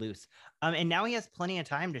loose. And now he has plenty of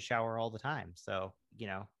time to shower all the time. So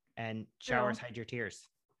and showers hide your tears.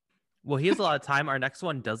 Well, he has a lot of time. Our next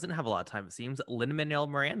one doesn't have a lot of time, it seems. Lin-Manuel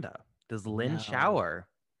Miranda. Does Lin shower?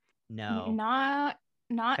 No. Not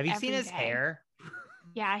Have you seen his day. hair?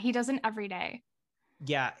 Yeah, he doesn't every day.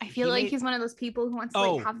 Yeah. I feel like he's one of those people who wants to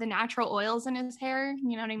like have the natural oils in his hair.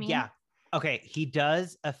 You know what I mean? Yeah. Okay. He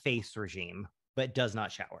does a face regime, but does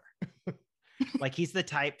not shower. Like he's the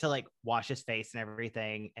type to like wash his face and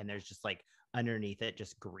everything. And there's just like underneath it,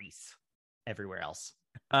 just grease everywhere else.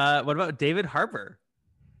 What about David Harbour?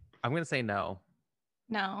 I'm going to say no.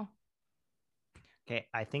 No. Okay,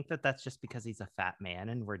 I think that's just because he's a fat man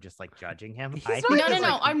and we're just like judging him.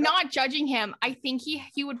 No. I'm not judging him. I think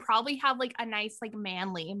he would probably have like a nice like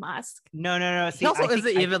manly musk. No. See, he also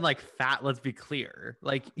isn't even like fat. Let's be clear.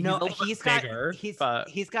 Like he's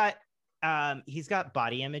got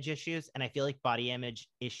body image issues, and I feel like body image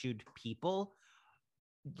issued people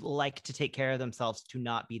like to take care of themselves to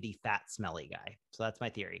not be the fat, smelly guy. So that's my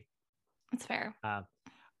theory. That's fair.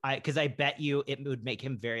 Because I bet you it would make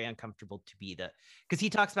him very uncomfortable to be because he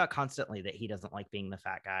talks about constantly that he doesn't like being the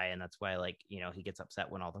fat guy, and that's why he gets upset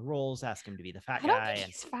when all the roles ask him to be the fat guy. I don't think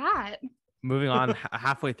he's fat. Moving on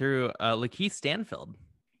halfway through, Lakeith Stanfield.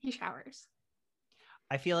 He showers.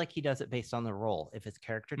 I feel like he does it based on the role. If his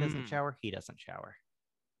character doesn't shower, he doesn't shower.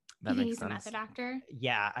 That makes he's sense. A method actor.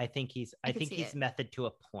 Yeah, I think he's method to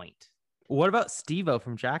a point. What about Steve-O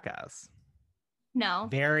from Jackass? No.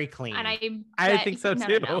 Very clean. And I think so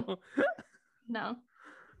too. No.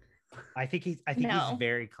 I think he's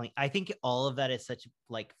very clean. I think all of that is such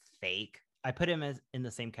like fake. I put him in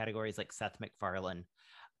the same category as like Seth MacFarlane.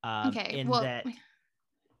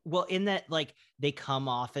 Well, in that, like, they come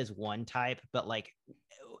off as one type, but like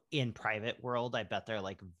in private world, I bet they're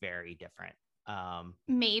like very different.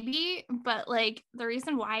 Maybe, but like the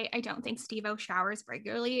reason why I don't think Steve-O showers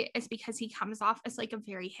regularly is because he comes off as like a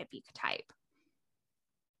very hippie type.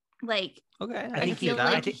 Like, Okay, I I think feel he- I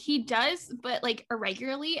like think- he does, but like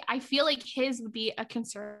irregularly. I feel like his would be a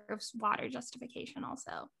conserved water justification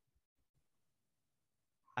also.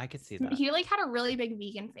 I could see that. He like had a really big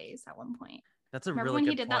vegan phase at one point. that's a Remember really when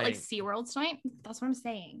good he did point. that like SeaWorld stunt? That's what I'm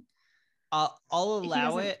saying. I'll He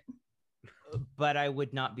allow doesn't- it, but I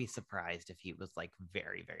would not be surprised if he was like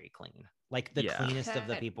very, very clean, like the Yeah. cleanest of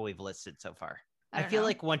the Okay. people we've listed so far. I I don't feel know.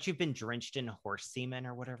 like once you've been drenched in horse semen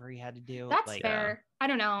or whatever he had to do, That's like fair. I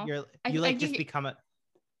don't know. you I like just think- become a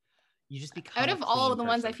you just become Out a of all clean of the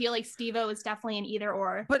ones, I person. feel like Steve-O is definitely an either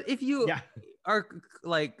or. But if you Yeah. are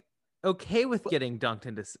like okay with getting dunked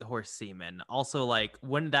into horse semen, also like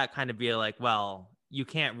wouldn't that kind of be like, well, you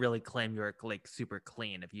can't really claim you're like super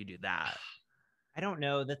clean if you do that? I don't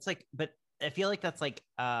know. That's like, but I feel like that's like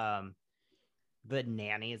the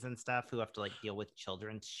nannies and stuff who have to like deal with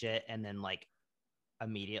children's shit and then like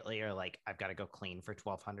immediately are like, I've got to go clean for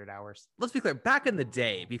 1,200 hours. Let's be clear. Back in the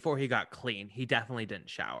day, before he got clean, he definitely didn't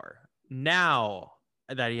shower. Now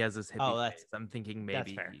that he has this hippie Oh, that's- face, I'm thinking that's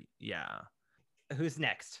maybe, fair. yeah. Who's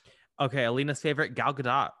next? Okay, Alina's favorite, Gal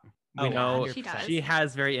Gadot. We Oh, know 100%. she does. she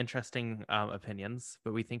has very interesting opinions,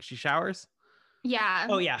 but we think she showers. Yeah.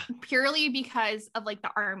 Oh yeah. Purely because of like the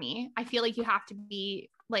army. I feel like you have to be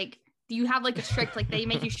like, you have like a strict, like they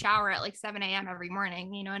make you shower at like 7 a.m. every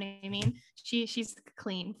morning. You know what I mean? She's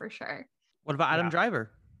clean for sure. What about Adam Yeah.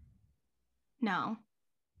 Driver? No.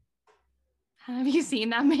 Have you seen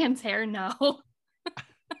that man's hair? No.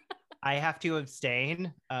 I have to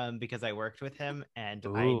abstain because I worked with him and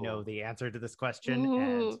I know Ooh. the answer to this question. Ooh.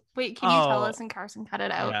 And Wait, can you tell Oh. us and Carson cut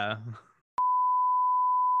it out? Yeah.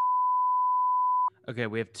 Okay,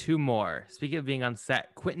 we have two more. Speaking of being on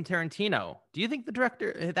set, Quentin Tarantino. Do you think the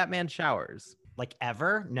director, that man showers? like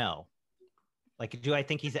ever? No. Like, do I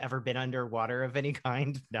think he's ever been underwater of any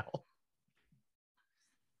kind? No.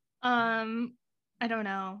 I don't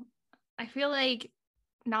know. I feel like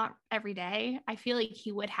not every day. I feel like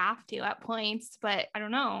he would have to at points, but I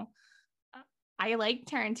don't know. I like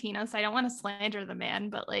Tarantino, so I don't want to slander the man,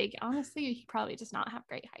 but like honestly, he probably does not have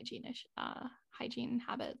great hygiene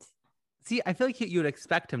habits. See, I feel like you would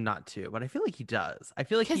expect him not to, but I feel like he does. I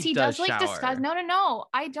feel like Because he, he does does like shower. discuss. No.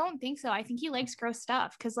 I don't think so. I think he likes gross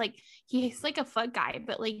stuff because like he's like a foot guy,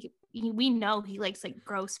 but like we know he likes like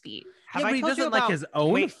gross feet. Have Yeah, I but he told you doesn't like about- his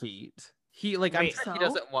own Wait, feet. He like I'm Wait. sure he So?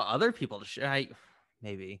 doesn't want other people to show.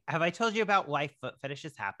 Maybe. Have I told you about why foot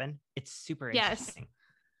fetishes happen? It's super Yes. interesting.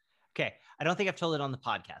 Okay. I don't think I've told it on the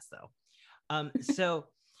podcast though. So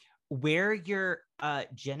where your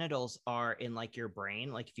genitals are in like your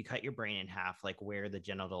brain, like if you cut your brain in half, like where the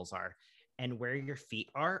genitals are and where your feet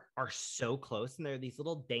are so close, and they're these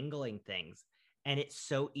little dangling things. And it's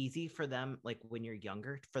so easy for them, like when you're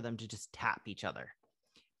younger, for them to just tap each other.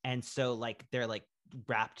 And so like they're like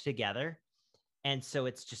wrapped together. And so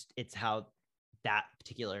it's how that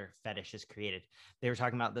particular fetish is created. They were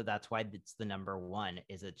talking about that's why it's the number one,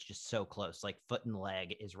 is it's just so close. Like foot and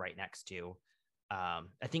leg is right next to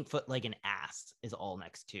I think foot, leg, and ass is all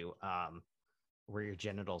next to where your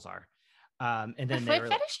genitals are. And The then they foot were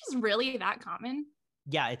fetish is really that common.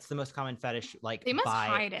 yeah, it's the most common fetish. Like They must by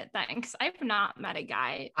hide it then, because I've not met a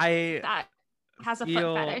guy I that has a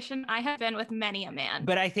feel- foot fetish, and I have been with many a man.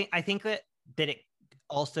 but I think that it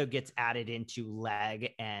also gets added into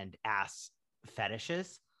leg and ass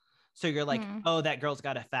fetishes. So you're like, Hmm. oh, that girl's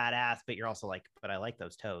got a fat ass, but you're also like, but I like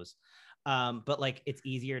those toes. But like it's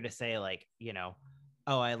easier to say like, you know,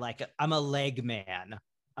 oh, I'm a leg man,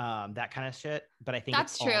 that kind of shit. But I think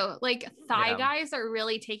That's it's true. all- Like thigh Yeah. guys are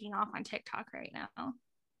really taking off on TikTok right now.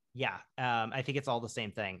 yeah, I think it's all the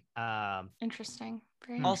same thing. Interesting.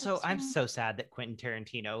 Very Also, I'm interesting. so sad that Quentin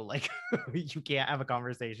Tarantino, like, you can't have a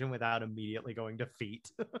conversation without immediately going to feet.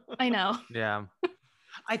 I know. yeah.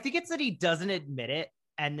 I think it's that he doesn't admit it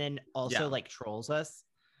and then also Yeah. like trolls us.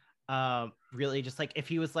 Really just like if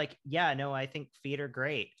he was like, yeah, no, I think feet are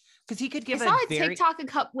great. Because he could I give saw a very TikTok a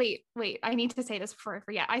couple. Wait. I need to say this before I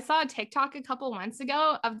forget. I saw a TikTok a couple months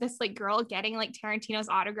ago of this like girl getting like Tarantino's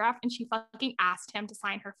autograph, and she fucking asked him to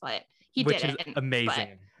sign her foot. He Which didn't. is but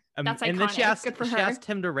amazing. that's and then she iconic. asked, Good for she her. asked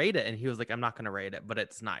him to rate it, and he was like, "I'm not going to rate it, but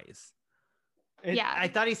it's nice." Yeah. I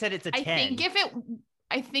thought he said it's a 10.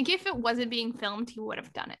 I think if it wasn't being filmed, he would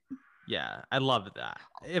have done it. Yeah, I love that.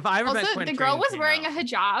 If I ever met Also, Quentin the girl was wearing a Tarantino-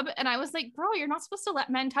 hijab, and I was like, "Bro, you're not supposed to let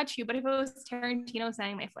men touch you." But if it was Tarantino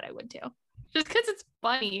signing my foot, I would too, just because it's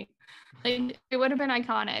funny. Like it would have been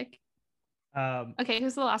iconic. Okay,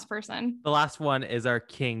 who's the last person? The last one is our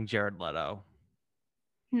king, Jared Leto.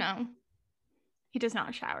 No, he does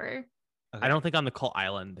not shower. Okay. I don't think on the Cult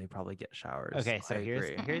Island they probably get showers. Okay, so I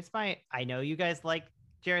agree. here's my. I know you guys like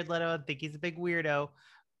Jared Leto. I think he's a big weirdo,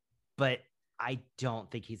 but I don't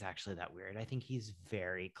think he's actually that weird. I think he's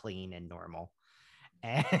very clean and normal,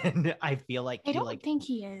 and I feel like I don't think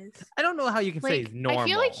he is. I don't know how you can say Like, he's normal. I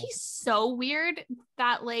feel like he's so weird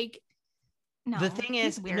that like, no. The thing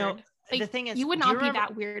he's is, weird. no. Like, The thing is, you would do you not be remember-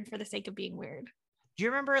 that weird for the sake of being weird. Do you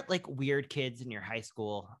remember like weird kids in your high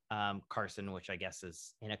school, Carson, which I guess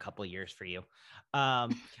is in a couple years for you,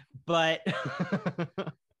 but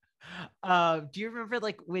do you remember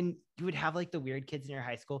like when you would have like the weird kids in your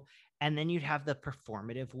high school, and then you'd have the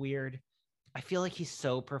performative weird? I feel like he's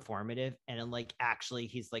so performative, and then, like actually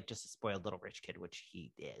he's like just a spoiled little rich kid, which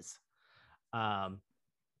he is. I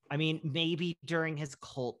mean, maybe during his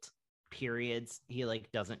cult periods he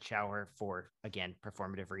like doesn't shower for, again,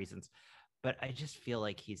 performative reasons, but I just feel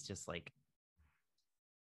like he's just like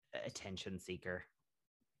attention seeker.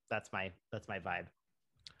 That's my vibe.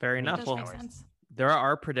 Fair It enough. Does Well, make sense. there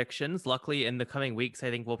are predictions. Luckily, in the coming weeks, I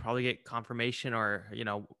think we'll probably get confirmation or,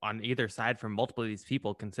 on either side from multiple of these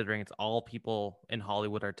people, considering it's all people in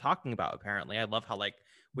Hollywood are talking about, apparently. I love how, like,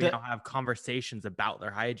 we now have conversations about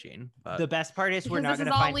their hygiene. But The best part is we're Because not this going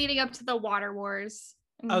is to all find. leading up to the water wars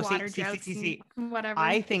and Oh, see, water see, see, jokes see, see. and whatever.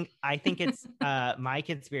 I think it's my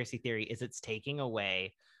conspiracy theory is it's taking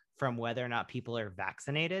away from whether or not people are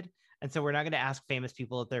vaccinated. And so we're not going to ask famous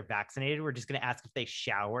people if they're vaccinated. We're just going to ask if they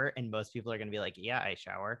shower. And most people are going to be like, yeah, I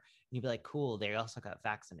shower. And you'd be like, cool, they also got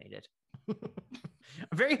vaccinated. I'm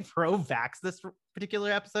very pro-vax this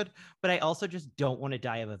particular episode, but I also just don't want to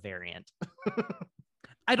die of a variant.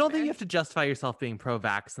 I don't think you have to justify yourself being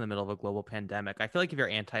pro-vax in the middle of a global pandemic. I feel like if you're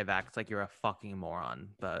anti-vax, like you're a fucking moron.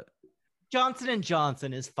 But Johnson &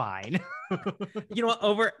 Johnson is fine. you know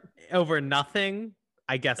what? Over nothing,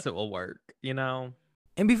 I guess it will work,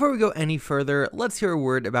 And before we go any further, let's hear a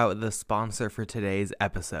word about the sponsor for today's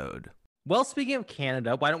episode. Well, speaking of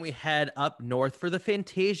Canada, why don't we head up north for the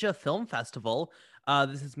Fantasia Film Festival?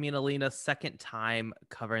 This is me and Alina's second time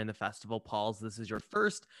covering the festival. Paul's, this is your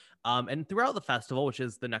first. And throughout the festival, which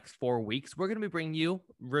is the next 4 weeks, we're going to be bringing you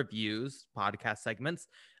reviews, podcast segments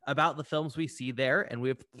about the films we see there. And we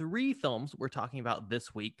have 3 films we're talking about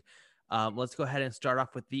this week. Let's go ahead and start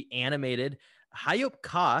off with the animated Hayop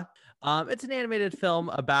Ka. It's an animated film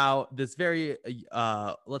about this very,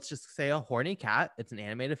 let's just say, a horny cat. It's an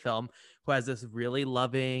animated film who has this really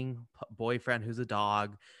loving boyfriend who's a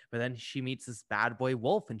dog, but then she meets this bad boy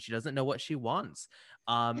wolf and she doesn't know what she wants.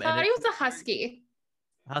 I thought he was a husky.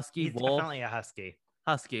 Husky He's wolf. definitely a husky.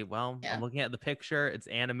 Husky. Well, Yeah. I'm looking at the picture. It's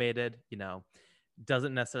animated,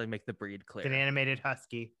 doesn't necessarily make the breed clear. It's an animated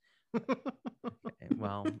husky. Okay,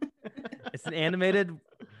 well, it's an animated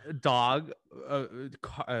dog,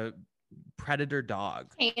 predator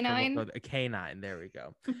dog. Canine. A canine. There we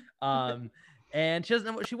go. And she doesn't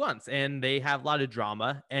know what she wants, and they have a lot of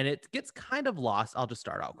drama, and it gets kind of lost. I'll just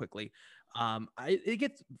start out quickly. It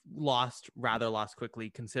gets rather lost quickly,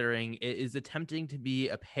 considering it is attempting to be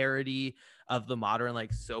a parody of the modern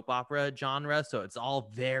like soap opera genre. So it's all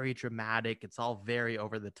very dramatic. It's all very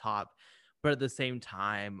over the top, but at the same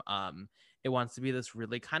time, it wants to be this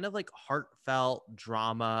really kind of like heartfelt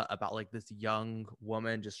drama about like this young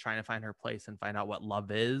woman just trying to find her place and find out what love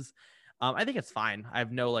is. I think it's fine. I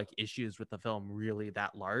have no like issues with the film really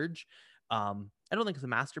that large. I don't think it's a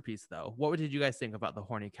masterpiece though. What did you guys think about the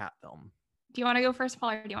Horny Cat film? Do you want to go first,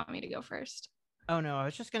 Paul, or do you want me to go first? Oh no, I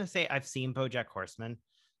was just gonna say I've seen BoJack Horseman,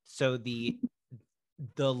 so the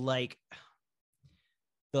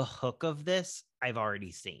hook of this I've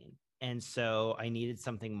already seen, and so I needed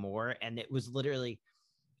something more, and it was literally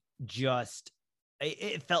just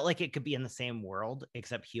it felt like it could be in the same world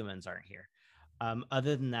except humans aren't here.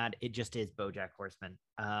 Other than that, it just is BoJack Horseman,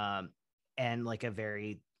 and like a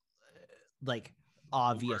very like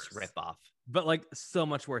obvious ripoff. But like so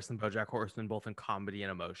much worse than BoJack Horseman, both in comedy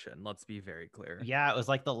and emotion. Let's be very clear. Yeah, it was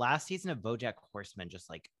like the last season of BoJack Horseman, just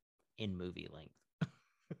like in movie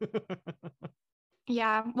length.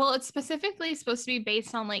 Yeah, well, it's specifically supposed to be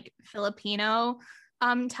based on like Filipino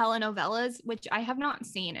telenovelas, which I have not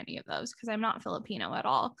seen any of those because I'm not Filipino at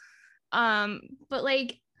all. But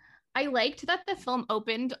like I liked that the film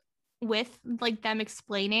opened with like them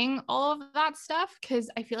explaining all of that stuff because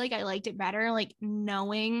I feel like I liked it better, like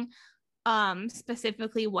knowing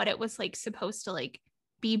specifically what it was like supposed to like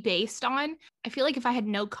be based on. I feel like if I had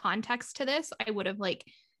no context to this, I would have like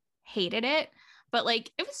hated it, but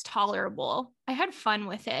like it was tolerable. I had fun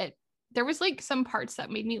with it. There was like some parts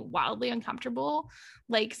that made me wildly uncomfortable.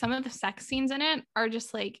 Like some of the sex scenes in it are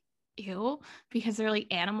just like ew, because they're like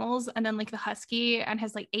animals. And then like the husky and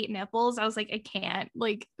has like 8 nipples. I was like, I can't,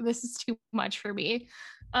 like, this is too much for me.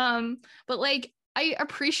 But like I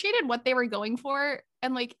appreciated what they were going for,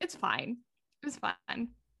 and like it's fine. It was fun.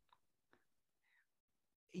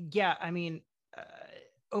 Yeah, I mean, uh,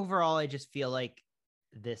 overall, I just feel like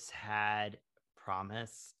this had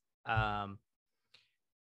promise. I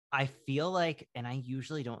feel like, and I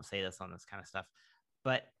usually don't say this on this kind of stuff,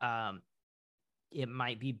 but it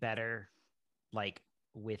might be better like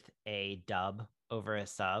with a dub over a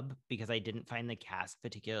sub, because I didn't find the cast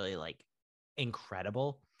particularly like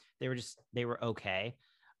incredible. They were okay.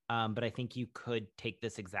 But I think you could take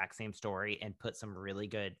this exact same story and put some really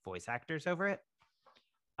good voice actors over it.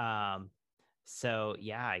 Um, so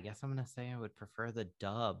yeah, I guess I'm gonna say I would prefer the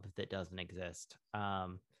dub that doesn't exist.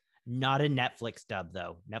 Not a Netflix dub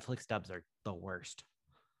though. Netflix dubs are the worst,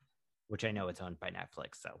 which I know it's owned by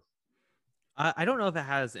Netflix. So I don't know if it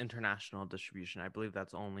has international distribution. I believe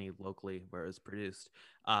that's only locally where it was produced.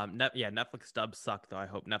 Netflix dubs suck, though. I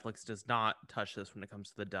hope Netflix does not touch this when it comes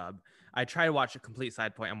to the dub. I try to watch a complete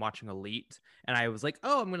side point. I'm watching Elite, and I was like,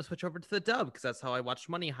 oh, I'm going to switch over to the dub because that's how I watched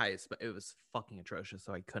Money Heist, but it was fucking atrocious,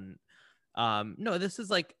 so I couldn't. No, this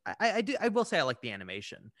is like I will say I like the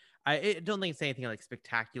animation. I don't think it's anything like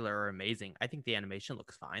spectacular or amazing. I think the animation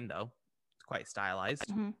looks fine though. It's quite stylized.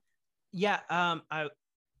 Mm-hmm. yeah,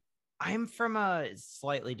 I'm from a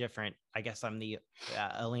slightly different. I guess I'm the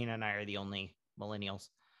Alina and I are the only millennials.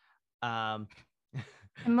 A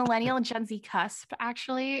millennial Gen Z cusp,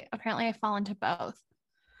 actually. Apparently, I fall into both.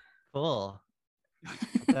 Cool.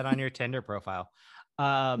 Put that on your Tinder profile.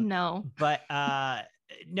 No. But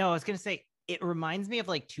no, I was gonna say it reminds me of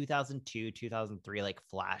like 2002, 2003, like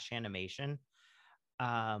Flash animation.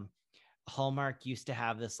 Hallmark used to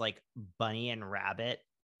have this like bunny and rabbit,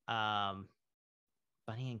 bunny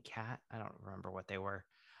and cat. I don't remember what they were.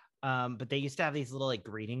 But they used to have these little like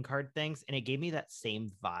greeting card things, and it gave me that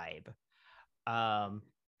same vibe.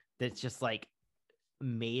 That's just like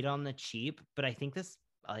made on the cheap, but I think this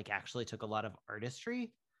like actually took a lot of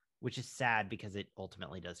artistry, which is sad because it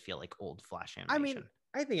ultimately does feel like old Flash animation. I mean,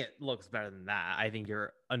 I think it looks better than that. I think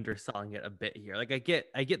you're underselling it a bit here. Like I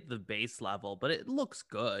get the base level, but it looks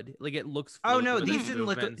good. Like it looks. Oh no, with these the didn't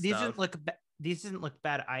look. movement and These stuff. didn't look. These didn't look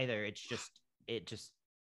bad either.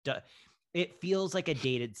 It feels like a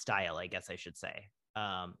dated style, I guess I should say.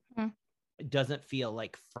 It doesn't feel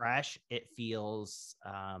like fresh. It feels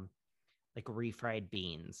like refried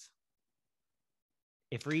beans.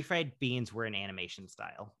 If refried beans were an animation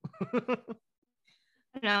style.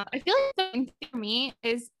 I don't know. I feel like the thing for me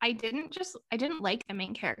is I didn't like the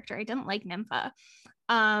main character. I didn't like Nympha.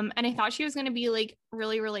 And I thought she was gonna be like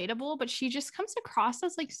really relatable, but she just comes across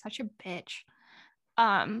as like such a bitch.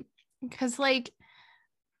 Because like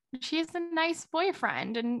she has a nice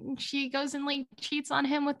boyfriend and she goes and like cheats on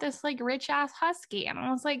him with this like rich ass husky. And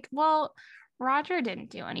I was like, well, Roger didn't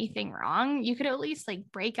do anything wrong. You could at least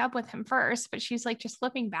like break up with him first, but she's like just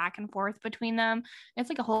flipping back and forth between them. It's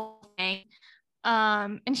like a whole thing.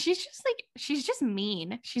 And she's just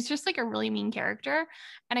mean. She's just like a really mean character.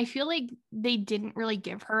 And I feel like they didn't really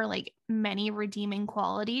give her like many redeeming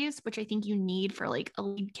qualities, which I think you need for like a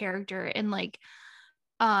lead character in like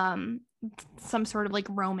some sort of like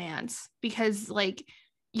romance, because like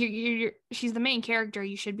she's the main character.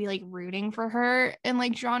 You should be like rooting for her in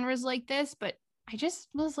like genres like this, but I just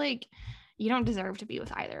was like, you don't deserve to be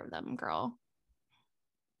with either of them, girl.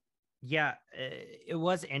 Yeah, it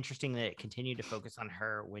was interesting that it continued to focus on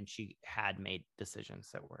her when she had made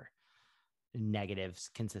decisions that were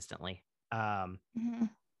negatives consistently.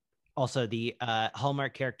 Also, the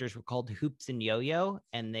Hallmark characters were called Hoops and Yo-Yo,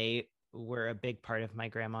 and they were a big part of my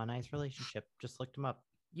grandma and I's relationship. Just looked them up.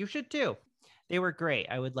 You should too. They were great.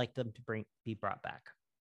 I would like them to be brought back.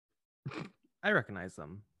 I recognize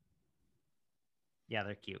them. Yeah,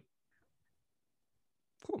 they're cute.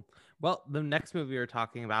 Cool. Well, the next movie we're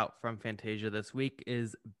talking about from Fantasia this week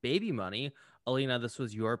is Baby Money. Alina, this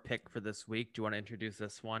was your pick for this week. Do you want to introduce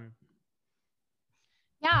this one?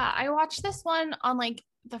 Yeah, I watched this one on like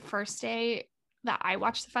the first day that I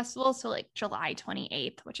watched the festival, so like July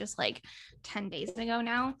 28th, which is like 10 days ago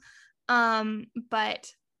now.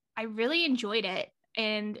 But I really enjoyed it,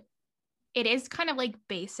 and it is kind of like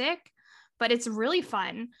basic, but it's really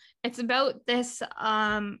fun. It's about this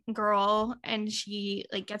girl, and she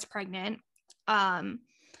like gets pregnant, and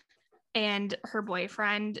her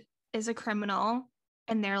boyfriend is a criminal,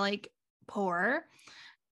 and they're like poor.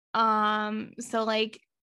 So like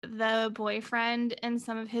the boyfriend and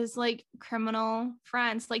some of his like criminal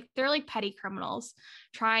friends, like they're like petty criminals,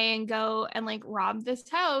 try and go and like rob this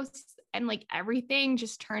house and like everything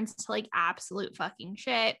just turns to like absolute fucking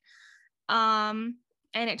shit. And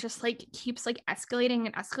it just like keeps like escalating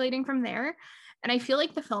and escalating from there. And I feel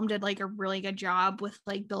like the film did like a really good job with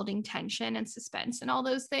like building tension and suspense and all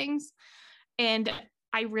those things. And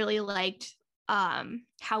I really liked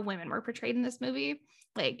how women were portrayed in this movie.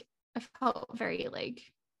 Like I felt very like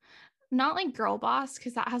not like girl boss,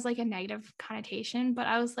 because that has like a negative connotation, but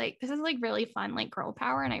I was like, this is like really fun, like girl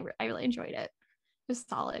power, and I really enjoyed it. It was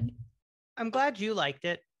solid. I'm glad you liked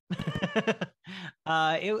it.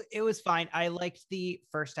 It was fine. I liked the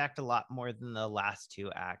first act a lot more than the last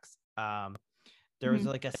two acts. There was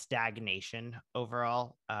like a stagnation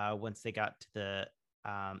overall once they got to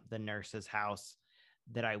the nurse's house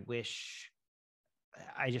that I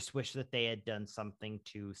just wish that they had done something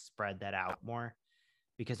to spread that out more,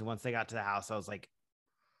 because once they got to the house, I was like,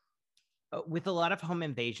 with a lot of home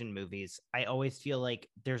invasion movies, I always feel like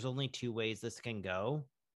there's only two ways this can go,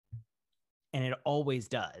 and it always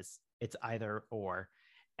does. It's either or.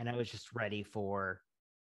 And I was just ready for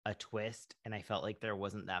a twist, and I felt like there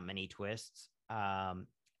wasn't that many twists. And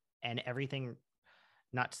everything,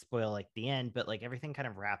 not to spoil like the end, but like everything kind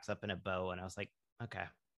of wraps up in a bow, and I was like, okay,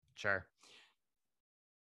 sure.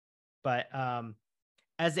 But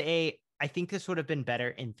I think this would have been better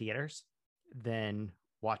in theaters than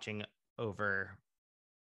watching over,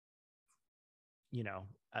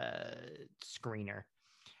 screener.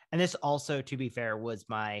 And this also, to be fair, was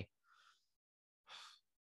my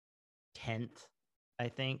 10th, I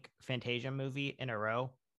think, Fantasia movie in a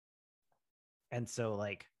row. And so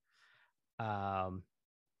like,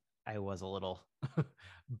 I was a little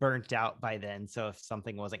burnt out by then. So if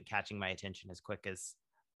something wasn't catching my attention as quick as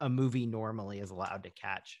a movie normally is allowed to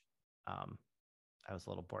catch, I was a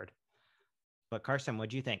little bored. But Carson,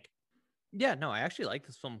 what'd you think? Yeah, no, I actually like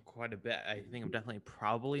this film quite a bit. I think I'm definitely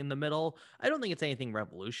probably in the middle. I don't think it's anything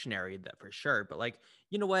revolutionary, that for sure, but like,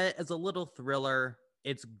 you know what? As a little thriller,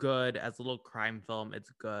 it's good. As a little crime film, it's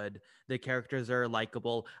good. The characters are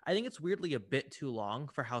likable. I think it's weirdly a bit too long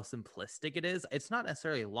for how simplistic it is. It's not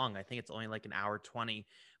necessarily long. I think it's only like an hour 20,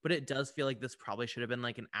 but it does feel like this probably should have been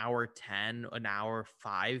like an hour 10, an hour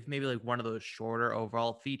 5, maybe like one of those shorter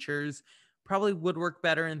overall features. Probably would work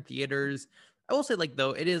better in theaters. I will say, like,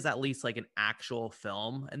 though, it is at least like an actual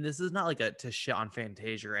film, and this is not like a to shit on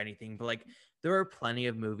Fantasia or anything, but like there are plenty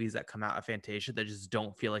of movies that come out of Fantasia that just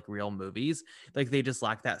don't feel like real movies. Like they just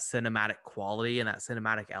lack that cinematic quality and that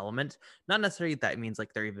cinematic element. Not necessarily that means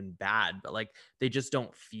like they're even bad, but like they just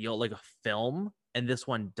don't feel like a film. And this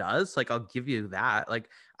one does. Like, I'll give you that. Like,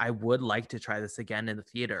 I would like to try this again in the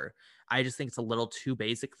theater. I just think it's a little too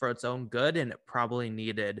basic for its own good, and it probably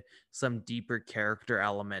needed some deeper character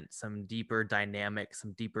element, some deeper dynamic,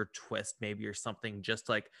 some deeper twist, maybe, or something, just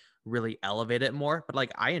like really elevate it more. But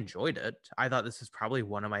like, I enjoyed it. I thought this is probably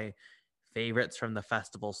one of my favorites from the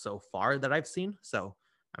festival so far that I've seen. So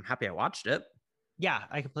I'm happy I watched it. Yeah,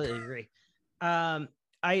 I completely agree. And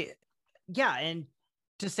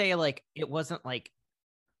to say like it wasn't like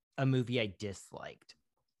a movie I disliked.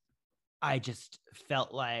 I just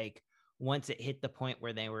felt like once it hit the point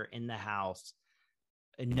where they were in the house,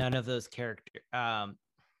 none of those characters,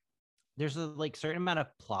 there's a like certain amount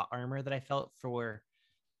of plot armor that I felt for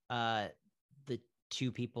the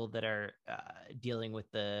two people that are dealing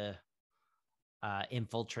with the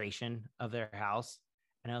infiltration of their house.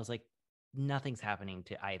 And I was like, nothing's happening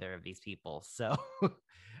to either of these people. So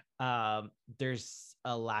there's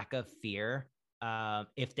a lack of fear.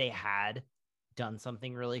 If they had done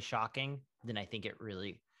something really shocking, then I think it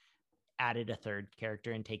really added a third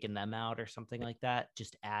character and taken them out or something like that.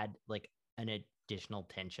 Just add like an additional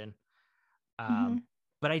tension.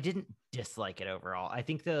 But I didn't dislike it overall. I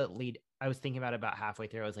think the lead, I was thinking about halfway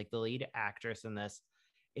through, I was like, the lead actress in this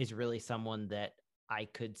is really someone that I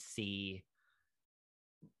could see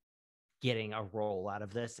getting a role out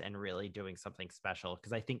of this and really doing something special,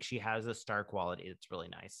 because I think she has a star quality that's really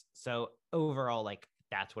nice. So overall, like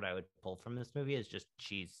that's what I would pull from this movie, is just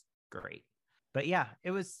she's great. But yeah,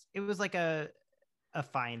 it was like a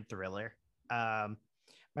fine thriller.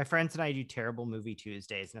 My friends and I do terrible movie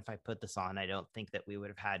Tuesdays, and if I put this on, I don't think that we would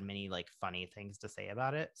have had many like funny things to say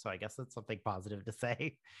about it. So I guess that's something positive to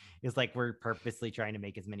say, is like we're purposely trying to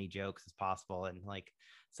make as many jokes as possible, and like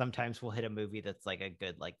sometimes we'll hit a movie that's like a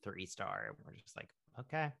good like 3-star, and we're just like,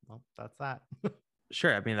 okay, well, that's that.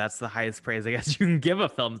 Sure. I mean, that's the highest praise I guess you can give a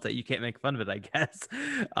film, that you can't make fun of it, I guess.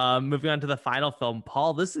 Moving on to the final film.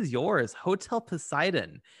 Paul, this is yours. Hotel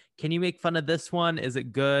Poseidon. Can you make fun of this one? Is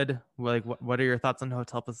it good? Like, what are your thoughts on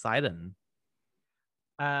Hotel Poseidon?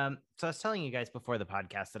 So I was telling you guys before the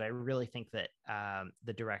podcast that I really think that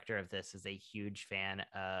the director of this is a huge fan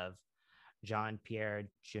of Jean-Pierre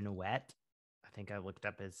Jeunet. I think I looked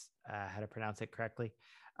up his how to pronounce it correctly.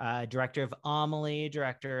 Director of Amelie,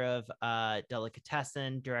 director of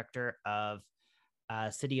Delicatessen, director of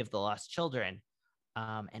City of the Lost Children,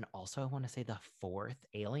 and also I want to say the 4th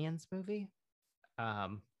Aliens movie.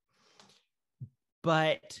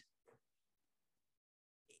 But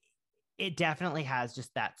it definitely has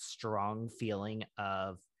just that strong feeling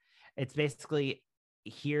of, it's basically,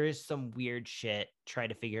 here's some weird shit, try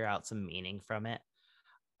to figure out some meaning from it.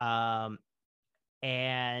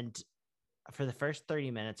 And for the first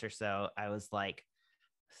 30 minutes or so, I was like,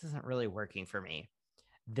 this isn't really working for me.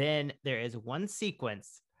 Then there is one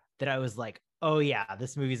sequence that I was like, oh yeah,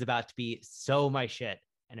 this movie's about to be so my shit,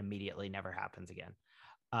 and immediately never happens again.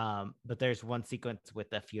 But there's one sequence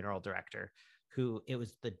with the funeral director who, it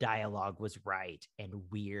was, the dialogue was right and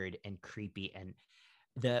weird and creepy, and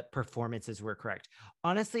the performances were correct.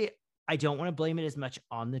 Honestly, I don't want to blame it as much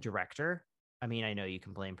on the director. I mean, I know you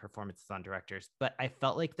can blame performances on directors, but I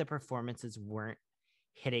felt like the performances weren't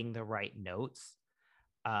hitting the right notes,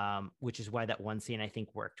 which is why that one scene I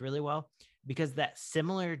think worked really well, because that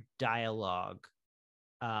similar dialogue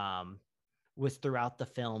was throughout the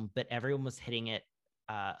film, but everyone was hitting it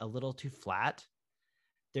a little too flat.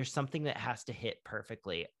 There's something that has to hit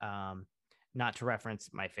perfectly. Not to reference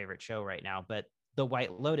my favorite show right now, but The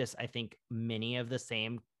White Lotus, I think many of the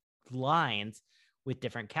same lines with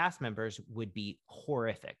different cast members would be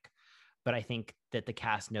horrific. But I think that the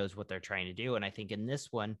cast knows what they're trying to do. And I think in this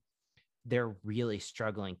one, they're really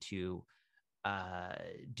struggling to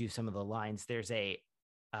do some of the lines. There's the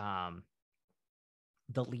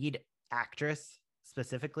lead actress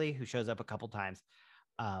specifically, who shows up a couple times,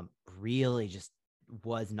 really just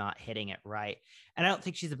was not hitting it right. And I don't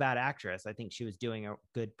think she's a bad actress. I think she was doing a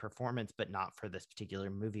good performance, but not for this particular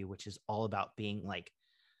movie, which is all about being like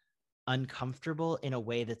uncomfortable in a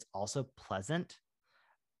way that's also pleasant,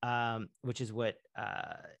 which is what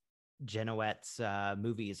Jenowet's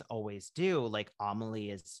movies always do. Like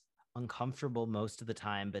Amelie is uncomfortable most of the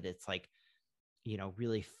time, but it's like, you know,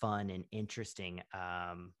 really fun and interesting.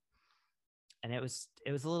 And it was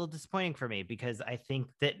a little disappointing for me, because I think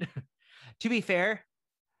that to be fair,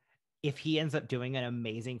 if he ends up doing an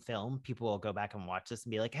amazing film, people will go back and watch this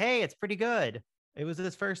and be like, hey, it's pretty good. It was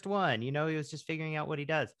his first one. You know, he was just figuring out what he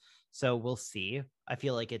does. So we'll see. I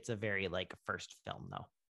feel like it's a very like first film though.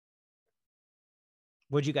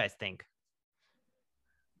 What'd you guys think?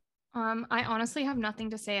 I honestly have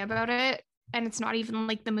nothing to say about it. And it's not even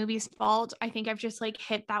like the movie's fault. I think I've just like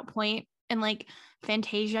hit that point in like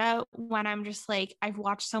Fantasia when I'm just like, I've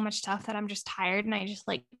watched so much stuff that I'm just tired and I just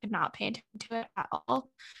like could not pay attention to it at all.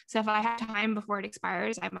 So if I have time before it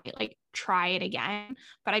expires, I might like try it again.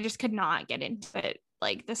 But I just could not get into it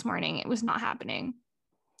like this morning. It was not happening.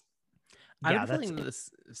 I've been feeling the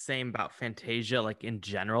same about Fantasia, like in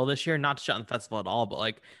general this year, not to shut on the festival at all, but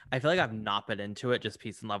like I feel like I've not been into it, just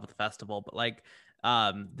peace and love with the festival. But like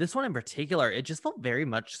this one in particular, it just felt very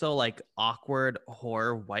much so like awkward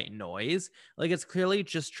horror white noise. Like it's clearly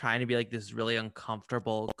just trying to be like this really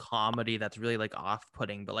uncomfortable comedy that's really like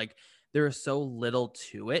off-putting, but like there is so little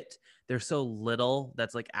to it. There's so little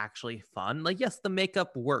that's like actually fun. Like, yes, the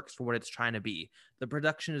makeup works for what it's trying to be. The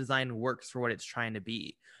production design works for what it's trying to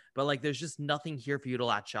be, but like there's just nothing here for you to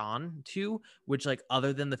latch on to, which like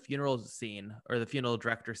other than the funeral scene or the funeral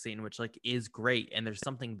director scene, which like is great, and there's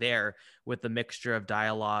something there with the mixture of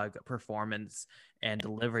dialogue, performance, and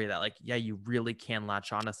delivery that like, yeah, you really can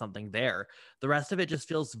latch on to something there. The rest of it just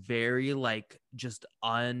feels very like just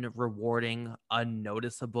unrewarding,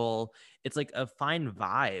 unnoticeable. It's like a fine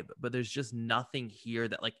vibe, but there's just nothing here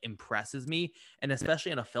that like impresses me. And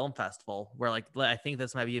especially in a film festival where like I think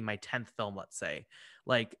this might be my 10th film, let's say,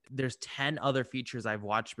 like there's 10 other features I've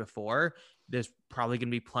watched before. There's probably going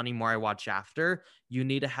to be plenty more I watch after. You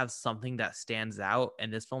need to have something that stands out.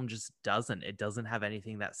 And this film just doesn't. It doesn't have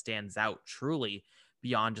anything that stands out truly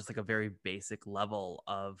beyond just like a very basic level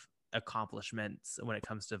of accomplishments when it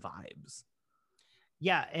comes to vibes.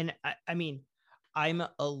 Yeah. And I mean, I'm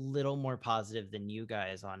a little more positive than you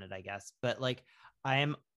guys on it, I guess. But like,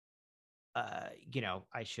 I'm you know,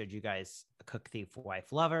 I showed you guys Cook, Thief,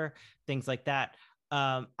 Wife, Lover, things like that.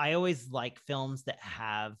 I always like films that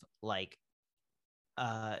have like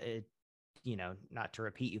you know, not to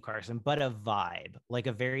repeat you, Carson, but a vibe, like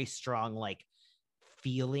a very strong like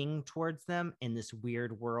feeling towards them in this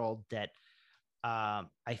weird world that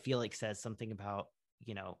I feel like says something about,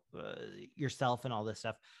 you know, yourself and all this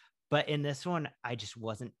stuff. But in this one, I just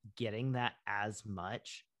wasn't getting that as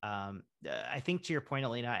much. I think to your point,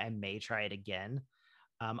 Alina, I may try it again.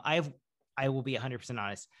 I will be 100%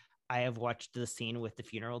 honest. I have watched the scene with the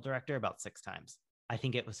funeral director about 6 times. I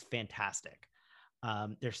think it was fantastic.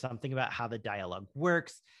 There's something about how the dialogue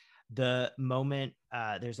works. The moment,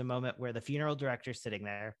 there's a moment where the funeral director's sitting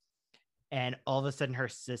there, and all of a sudden her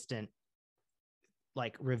assistant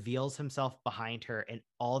like reveals himself behind her, and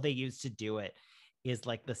all they use to do it is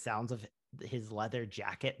like the sounds of his leather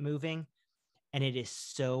jacket moving. And it is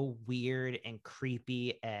so weird and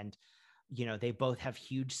creepy. And, you know, they both have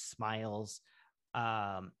huge smiles.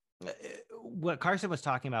 What Carson was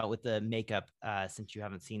talking about with the makeup, since you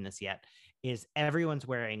haven't seen this yet, is everyone's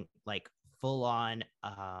wearing like full on,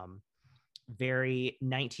 very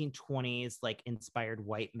 1920s, like inspired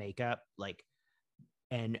white makeup, like,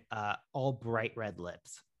 and all bright red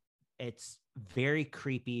lips. It's very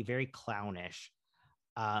creepy, very clownish.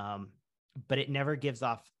 But it never gives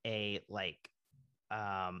off a like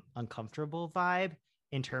uncomfortable vibe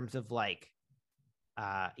in terms of like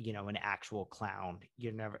you know, an actual clown.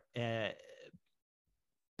 You're never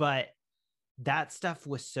but that stuff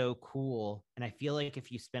was so cool. And I feel like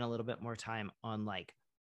if you spend a little bit more time on like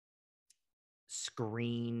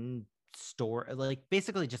screen story, like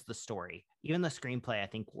basically just the story, even the screenplay I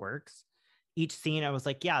think works. Each scene I was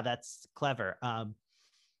like, yeah, that's clever.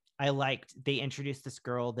 I liked they introduced this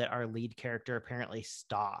girl that our lead character apparently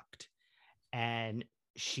stalked, and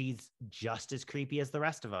she's just as creepy as the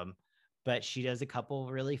rest of them, but she does a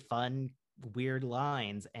couple really fun, weird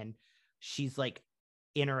lines, and she's like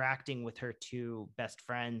interacting with her two best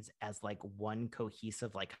friends as like one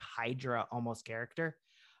cohesive, like Hydra almost character.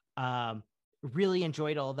 Really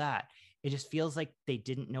enjoyed all that. It just feels like they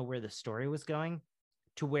didn't know where the story was going,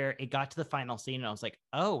 to where it got to the final scene and I was like,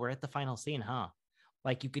 oh, we're at the final scene, huh?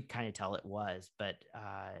 Like you could kind of tell it was, but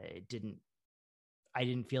I didn't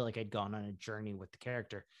feel like I'd gone on a journey with the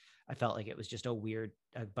character. I felt like it was just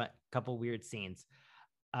but couple weird scenes.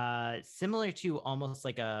 Similar to almost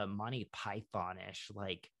like a Monty Python-ish,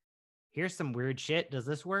 like, here's some weird shit. Does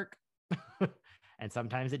this work? And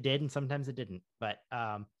sometimes it did, and sometimes it didn't. But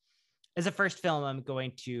as a first film, I'm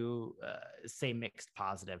going to say mixed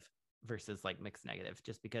positive versus like mixed negative,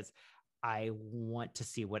 just because I want to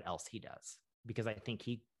see what else he does, because I think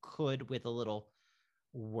he could, with a little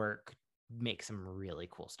work, make some really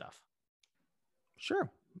cool stuff.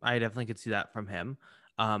 Sure. I definitely could see that from him.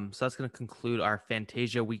 So that's going to conclude our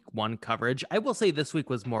Fantasia week 1 coverage. I will say this week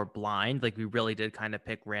was more blind. Like we really did kind of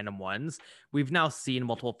pick random ones. We've now seen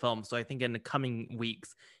multiple films, so I think in the coming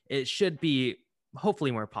weeks, it should be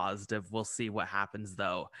hopefully more positive. We'll see what happens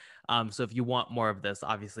though. So if you want more of this,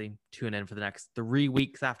 obviously tune in for the next 3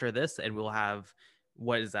 weeks after this, and we'll have,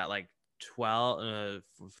 what is that, like 12,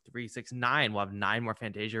 3, 6, 9. We'll have 9 more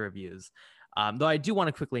Fantasia reviews. Though I do want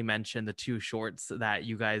to quickly mention the 2 shorts that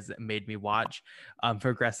you guys made me watch,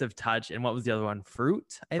 Progressive Touch, and what was the other one?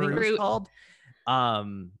 Fruit, I think it was called.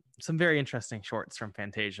 Some very interesting shorts from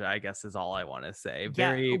Fantasia, I guess is all I want to say.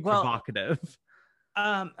 Very provocative.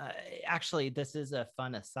 Actually, this is a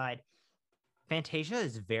fun aside. Fantasia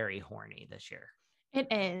is very horny this year. It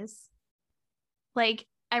is. Like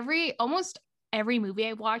almost every movie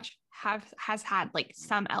I watch has had like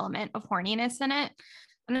some element of horniness in it.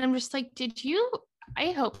 And I'm just like,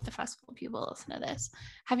 I hope the festival people listen to this.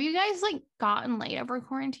 Have you guys like gotten laid over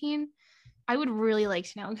quarantine? I would really like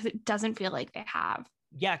to know, because it doesn't feel like they have.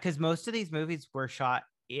 Yeah, because most of these movies were shot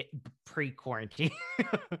pre-quarantine,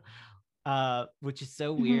 which is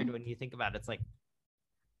so weird when you think about it. It's like,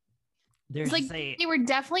 they were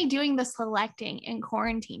definitely doing the selecting in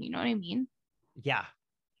quarantine. You know what I mean? Yeah.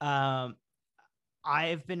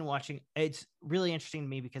 I've been watching. It's really interesting to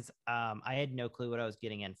me because I had no clue what I was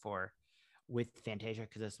getting in for with Fantasia,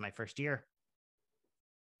 because this is my first year.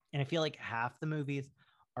 And I feel like half the movies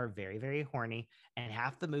are very, very horny, and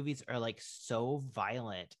half the movies are like so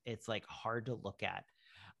violent, it's like hard to look at.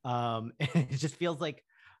 It just feels like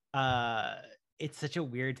it's such a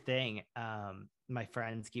weird thing. My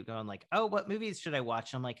friends keep going like, oh, what movies should I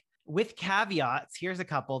watch? I'm like, with caveats, here's a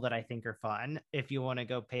couple that I think are fun if you want to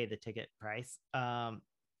go pay the ticket price.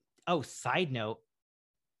 Side note,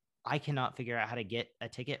 I cannot figure out how to get a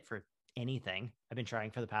ticket for anything. I've been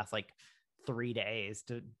trying for the past like 3 days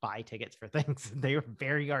to buy tickets for things. They are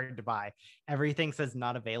very hard to buy. Everything says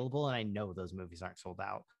not available, and I know those movies aren't sold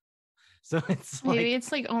out. So it's maybe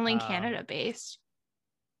it's like only Canada based.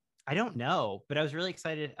 I don't know, but I was really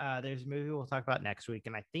excited. There's a movie we'll talk about next week,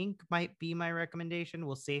 and I think might be my recommendation.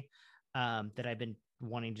 We'll see. That I've been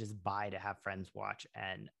wanting to just buy to have friends watch,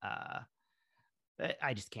 and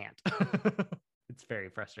I just can't. It's very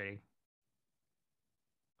frustrating.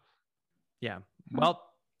 Yeah. Well,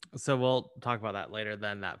 so we'll talk about that later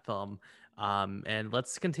then, that film. And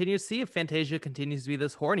let's continue to see if Fantasia continues to be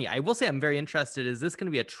this horny. I will say I'm very interested. Is this going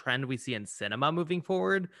to be a trend we see in cinema moving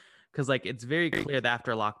forward? because like it's very clear that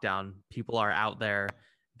after lockdown, people are out there,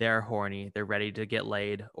 they're horny, they're ready to get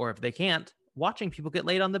laid, or if they can't, watching people get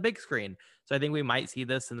laid on the big screen. So I think we might see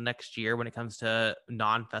this in the next year when it comes to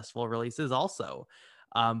non-festival releases also.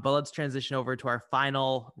 But let's transition over to our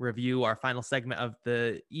final review, our final segment of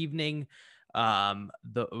the evening.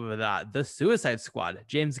 The Suicide Squad,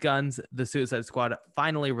 James Gunn's The Suicide Squad,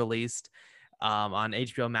 finally released on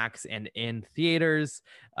HBO Max and in theaters.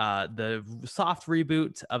 The soft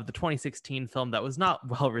reboot of the 2016 film that was not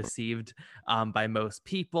well received by most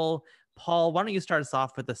people. Paul, why don't you start us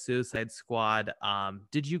off with The Suicide Squad?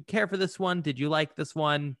 Did you care for this one? Did you like this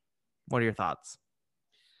one? What are your thoughts?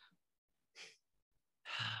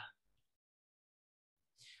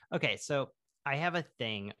 Okay, so I have a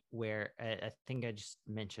thing where I think I just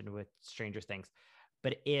mentioned with Stranger Things,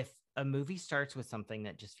 but if a movie starts with something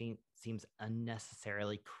that just seems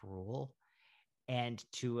unnecessarily cruel and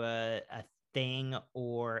to a thing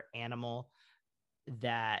or animal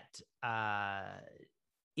that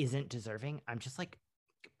isn't deserving, I'm just like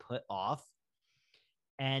put off.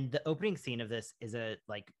 And the opening scene of this is a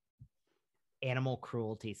like animal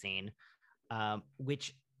cruelty scene,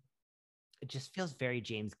 which it just feels very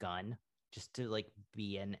James Gunn, just to like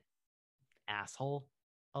be an asshole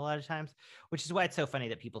a lot of times, which is why it's so funny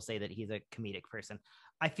that people say that he's a comedic person.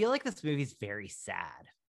 I feel like this movie's very sad,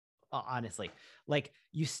 honestly. Like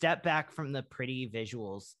you step back from the pretty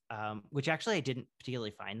visuals, which actually I didn't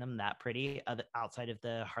particularly find them that pretty outside of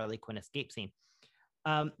the Harley Quinn escape scene.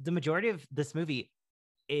 The majority of this movie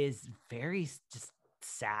is very just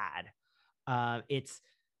sad. It's,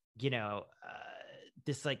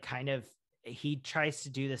 this like kind of, he tries to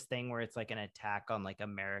do this thing where it's like an attack on like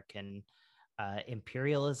American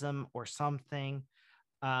imperialism or something,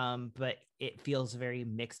 but it feels very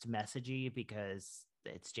mixed messagey because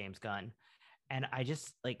it's James Gunn. And I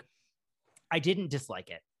just like, I didn't dislike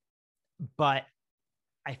it, but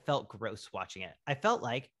I felt gross watching it. I felt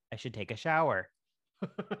like I should take a shower.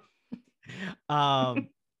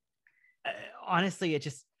 Honestly, it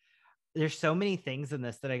just, there's so many things in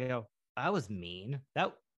this that I go, that was mean.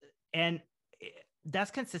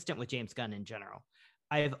 That's consistent with James Gunn in general.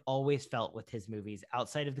 I've always felt with his movies,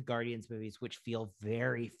 outside of the Guardians movies, which feel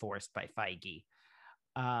very forced by Feige,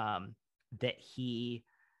 that he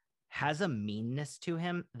has a meanness to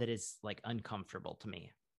him that is like uncomfortable to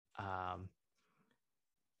me.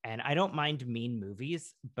 And I don't mind mean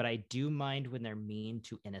movies, but I do mind when they're mean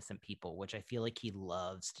to innocent people, which I feel like he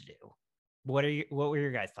loves to do. What were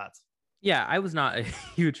your guys' thoughts? Yeah, I was not a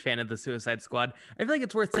huge fan of the Suicide Squad. I feel like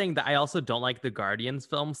it's worth saying that I also don't like the Guardians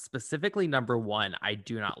films. Specifically, number 1, I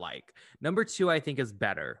do not like. Number 2, I think is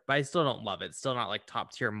better, but I still don't love it. Still not like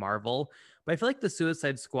top tier Marvel. But I feel like the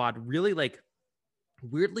Suicide Squad really like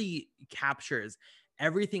weirdly captures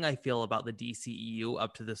everything I feel about the DCEU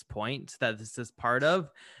up to this point that this is part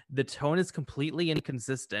of. The tone is completely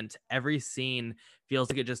inconsistent. Every scene feels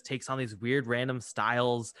like it just takes on these weird random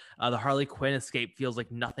styles. The Harley Quinn escape feels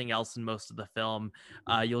like nothing else in most of the film.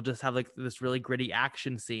 You'll just have like this really gritty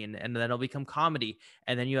action scene, and then it'll become comedy.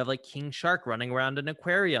 And then you have like King Shark running around an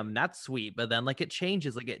aquarium. That's sweet, but then like it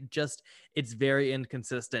changes. Like it's very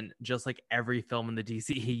inconsistent, just like every film in the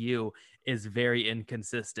DCEU is very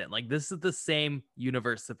inconsistent. Like this is the same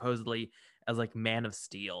universe supposedly as like Man of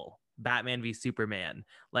Steel, Batman v Superman.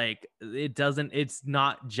 Like it's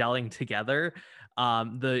not gelling together.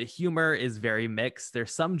 The humor is very mixed.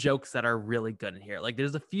 There's some jokes that are really good in here. Like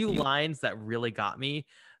there's a few lines that really got me.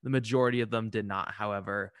 The majority of them did not,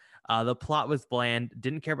 however. The plot was bland,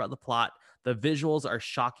 didn't care about the plot. The visuals are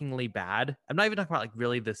shockingly bad. I'm not even talking about like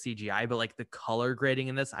really the CGI, but like the color grading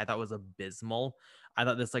in this I thought was abysmal. I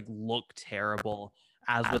thought this like looked terrible,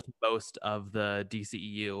 as with most of the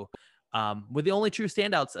DCEU. With the only true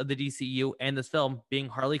standouts of the DCEU and this film being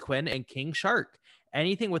Harley Quinn and King Shark.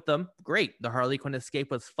 Anything with them, great. The Harley Quinn escape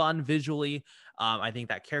was fun visually. I think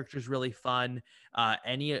that character is really fun.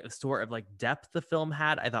 Any sort of like depth the film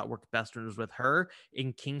had, I thought worked best when it was with her.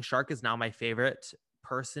 And King Shark is now my favorite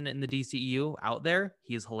person in the DCEU out there.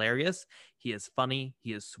 He is hilarious. He is funny.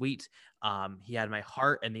 He is sweet. He had my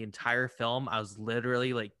heart, and the entire film I was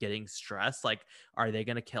literally like getting stressed. Like, are they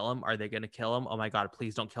gonna kill him? Are they gonna kill him? Oh my god,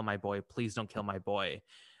 please don't kill my boy. Please don't kill my boy.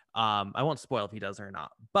 I won't spoil if he does or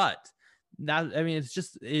not, but now, I mean, it's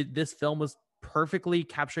just this film was perfectly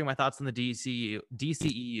capturing my thoughts on the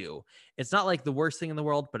DCEU. It's not like the worst thing in the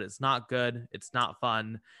world, but it's not good. It's not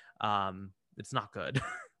fun. It's not good.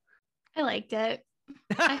 I liked it.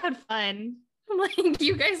 I had fun. Like,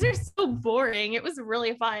 you guys are so boring. It was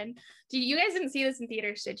really fun. You guys didn't see this in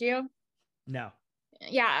theaters, did you? No.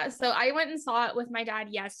 Yeah, so I went and saw it with my dad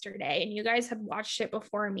yesterday, and you guys had watched it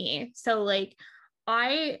before me. So like,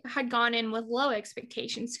 I had gone in with low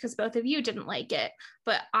expectations because both of you didn't like it,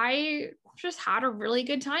 but I just had a really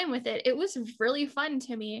good time with it. It was really fun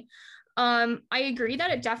to me. I agree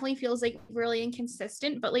that it definitely feels like really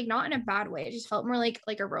inconsistent, but like not in a bad way. It just felt more like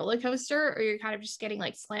a roller coaster, or you're kind of just getting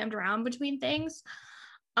like slammed around between things.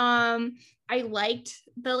 Um, I liked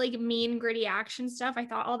the like mean gritty action stuff. I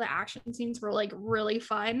thought all the action scenes were like really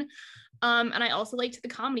fun. And I also liked the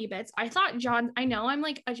comedy bits. I thought I know I'm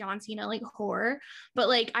like a John Cena like whore, but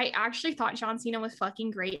like I actually thought John Cena was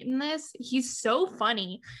fucking great in this. He's so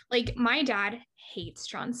funny. Like my dad hates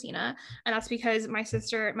John Cena, and that's because my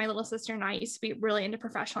little sister and I used to be really into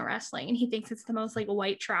professional wrestling, and he thinks it's the most like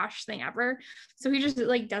white trash thing ever. So he just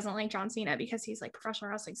like doesn't like John Cena because he's like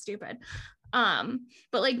professional wrestling stupid.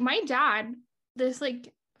 But like my dad, this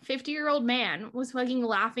like 50-year-old man was fucking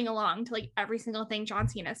laughing along to like every single thing John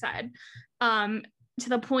Cena said. Um, to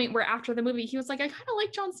the point where after the movie, he was like, I kind of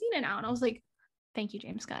like John Cena now. And I was like, thank you,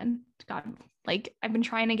 James Gunn. God, like I've been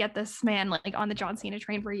trying to get this man like on the John Cena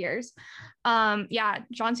train for years. Yeah,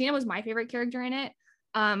 John Cena was my favorite character in it.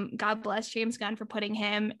 God bless James Gunn for putting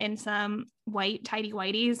him in some white tidy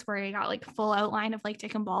whities where he got like full outline of like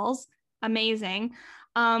dick and balls. Amazing.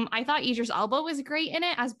 I thought Idris Elba was great in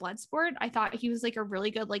it as Bloodsport. I thought he was like a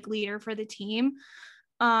really good like leader for the team.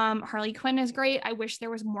 Harley Quinn is great. I wish there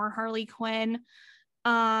was more Harley Quinn.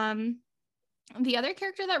 Um, the other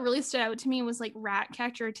character that really stood out to me was like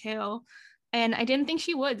Ratcatcher too. And I didn't think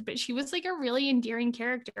she would, but she was like a really endearing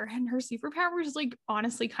character. And her superpower is like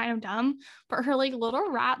honestly kind of dumb, but her like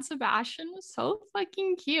little rat Sebastian was so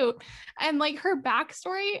fucking cute. And like her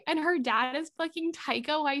backstory, and her dad is fucking Taika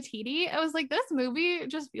Waititi. I was like, this movie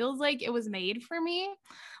just feels like it was made for me.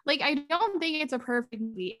 Like, I don't think it's a perfect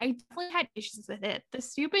movie. I definitely had issues with it. The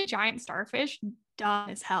stupid giant starfish, dumb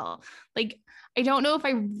as hell. Like, I don't know if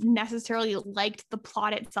I necessarily liked the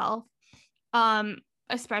plot itself. Um,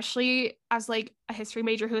 Especially as like a history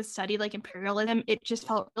major who has studied like imperialism, it just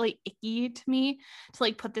felt really icky to me to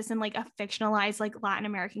like put this in like a fictionalized like Latin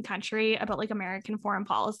American country about like American foreign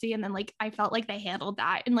policy. And then like I felt like they handled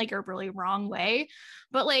that in like a really wrong way.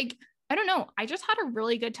 But like, I don't know. I just had a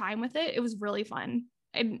really good time with it. It was really fun.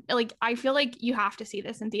 And like I feel like you have to see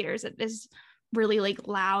this in theaters. It is really like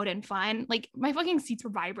loud and fun. Like my fucking seats were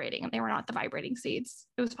vibrating and they were not the vibrating seats.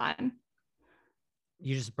 It was fun.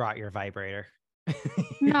 You just brought your vibrator.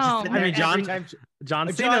 No. I mean, John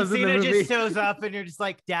Cena's in the movie. Just shows up and you're just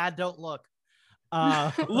like, Dad, don't look.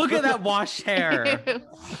 Look at that washed hair.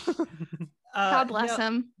 God bless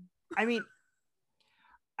him. I mean,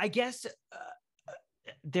 I guess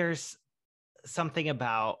there's something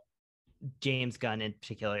about James Gunn in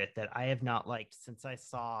particular that I have not liked since I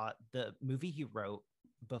saw the movie he wrote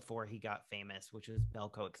before he got famous, which was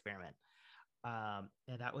Belko Experiment. And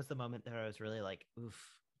that was the moment that I was really like, oof,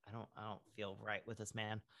 I don't feel right with this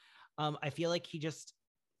man. I feel like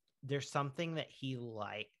there's something that he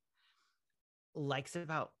likes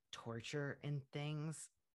about torture and things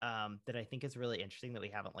that I think is really interesting that we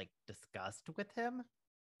haven't like discussed with him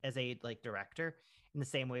as a like director in the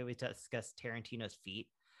same way we discussed Tarantino's Feet.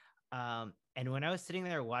 And when I was sitting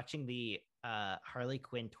there watching the Harley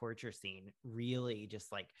Quinn torture scene, really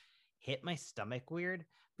just like hit my stomach weird,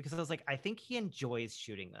 because I was like, I think he enjoys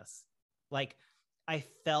shooting this. Like, I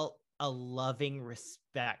felt a loving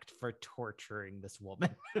respect for torturing this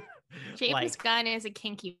woman. James Gunn is a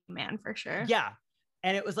kinky man for sure. Yeah.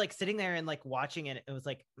 And it was like sitting there and like watching it. It was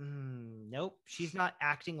like, nope, she's not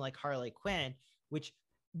acting like Harley Quinn, which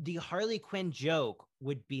the Harley Quinn joke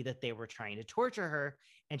would be that they were trying to torture her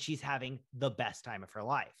and she's having the best time of her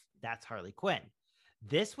life. That's Harley Quinn.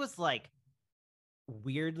 This was like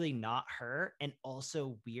weirdly not her and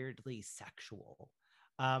also weirdly sexual.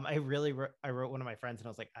 I wrote one of my friends and I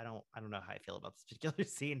was like, I don't know how I feel about this particular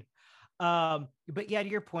scene. But yeah, to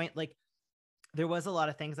your point, like there was a lot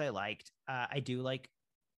of things I liked. I do like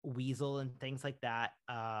Weasel and things like that.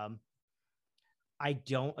 I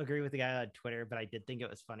don't agree with the guy on Twitter, but I did think it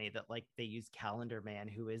was funny that like they used Calendar Man,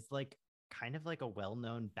 who is like kind of like a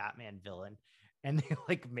well-known Batman villain, and they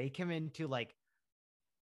like make him into like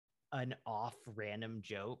an off random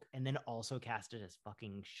joke and then also cast it as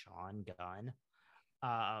fucking Sean Gunn.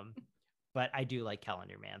 But I do like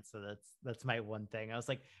Calendar Man, so that's my one thing. I was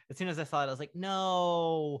like, as soon as I saw it, I was like,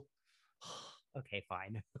 no. Okay,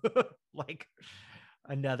 fine. Like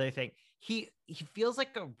another thing. He feels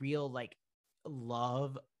like a real like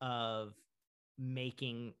love of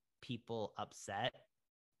making people upset.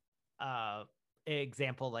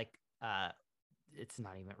 Example, like it's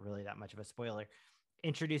not even really that much of a spoiler.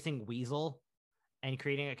 Introducing Weasel and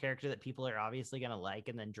creating a character that people are obviously gonna like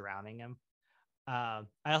and then drowning him. I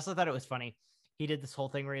also thought it was funny. he did this whole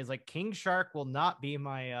thing where he's like, King Shark will not be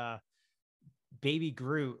my baby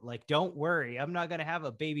Groot. Like, don't worry, I'm not gonna have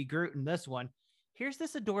a baby Groot in this one. Here's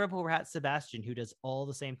this adorable rat Sebastian who does all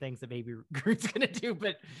the same things that baby Groot's gonna do.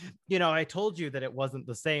 But I told you that it wasn't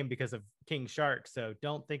the same because of King Shark. So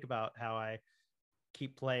don't think about how I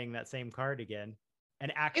keep playing that same card again.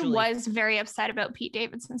 And actually, it was very upset about Pete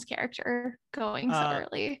Davidson's character going so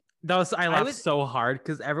early. I laughed so hard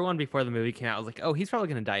because everyone before the movie came out was like, "Oh, he's probably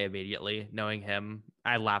gonna die immediately." Knowing him,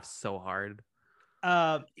 I laughed so hard.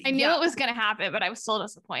 I knew it was gonna happen, but I was still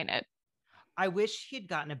disappointed. I wish he had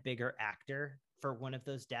gotten a bigger actor for one of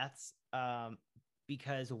those deaths.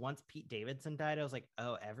 Because once Pete Davidson died, I was like,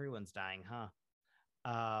 "Oh, everyone's dying,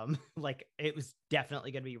 huh?" Like it was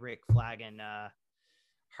definitely gonna be Rick Flag and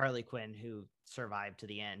Harley Quinn who survived to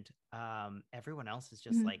the end. Everyone else is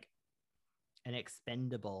just like an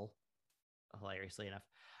expendable, hilariously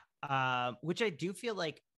enough, which I do feel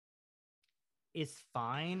like is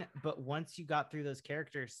fine. But once you got through those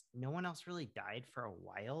characters, no one else really died for a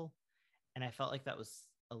while. And I felt like that was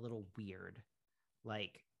a little weird.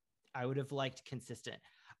 Like I would have liked consistent.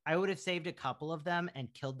 I would have saved a couple of them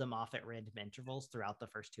and killed them off at random intervals throughout the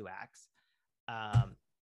first 2 acts.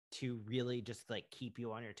 To really just like keep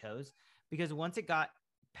you on your toes, because once it got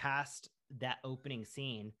past that opening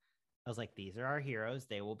scene, I was like, these are our heroes,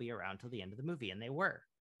 they will be around till the end of the movie, and they were.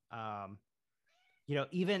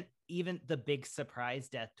 Even the big surprise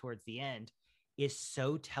death towards the end is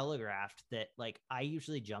so telegraphed that like I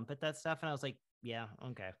usually jump at that stuff, and I was like, yeah,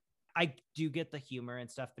 okay, I do get the humor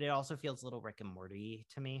and stuff, but it also feels a little Rick and Morty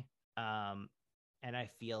to me. And I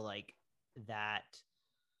feel like that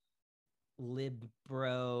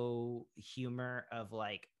libro humor of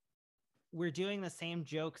like, we're doing the same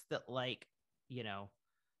jokes that like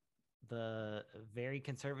the very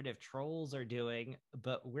conservative trolls are doing,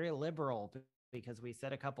 but we're liberal because we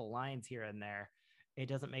said a couple lines here and there. It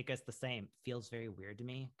doesn't make us the same. Feels very weird to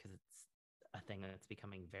me because it's a thing that's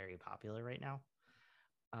becoming very popular right now,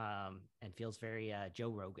 and feels very Joe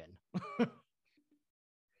Rogan.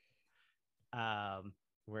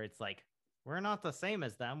 Where it's like, we're not the same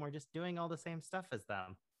as them. We're just doing all the same stuff as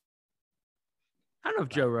them. I don't know if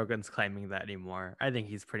Joe Rogan's claiming that anymore. I think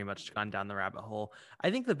he's pretty much gone down the rabbit hole. I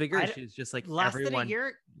think the bigger issue is just like everyone. Than a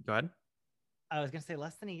year. Go ahead. I was gonna say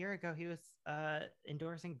less than a year ago he was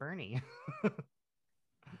endorsing Bernie.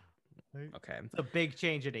 Okay, it's a big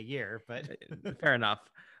change in a year, but fair enough.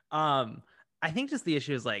 I think just the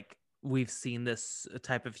issue is like we've seen this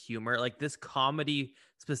type of humor, like this comedy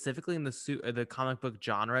specifically in the comic book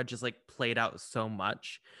genre, just like played out so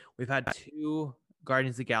much. We've had 2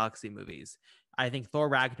 Guardians of the Galaxy movies. I think Thor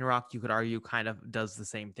Ragnarok, you could argue, kind of does the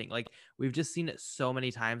same thing. Like we've just seen it so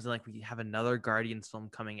many times, and like we have another Guardians film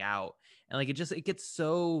coming out, and like it gets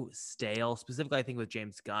so stale. Specifically, I think with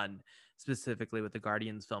James Gunn, specifically with the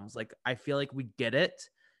Guardians films, like I feel like we get it.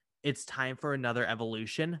 It's time for another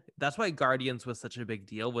evolution. That's why Guardians was such a big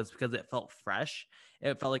deal, was because it felt fresh.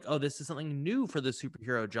 It felt like, oh, this is something new for the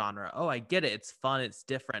superhero genre. Oh, I get it. It's fun. It's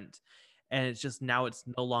different. And it's just now it's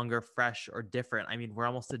no longer fresh or different. I mean, we're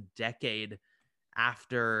almost a decade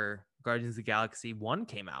after Guardians of the Galaxy 1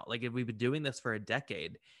 came out. Like if we've been doing this for a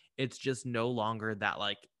decade, it's just no longer that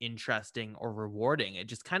like interesting or rewarding. It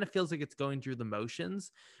just kind of feels like it's going through the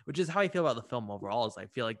motions, which is how I feel about the film overall. Is I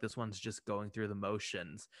feel like this one's just going through the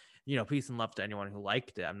motions. Peace and love to anyone who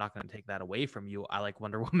liked it. I'm not going to take that away from you. I like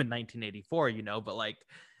Wonder Woman 1984, but like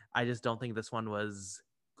I just don't think this one was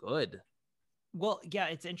good. Well, yeah,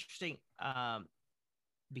 it's interesting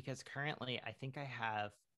because currently I think I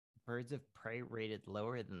have Birds of Prey rated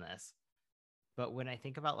lower than this. But when I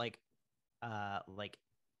think about like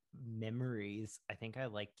memories, I think I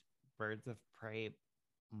liked Birds of Prey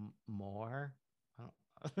more.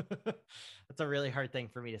 That's a really hard thing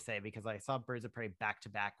for me to say because I saw Birds of Prey back to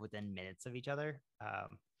back within minutes of each other.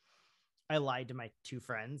 I lied to my 2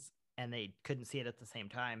 friends and they couldn't see it at the same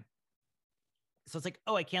time. So it's like,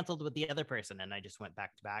 oh, I canceled with the other person and I just went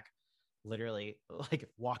back to back. Literally, like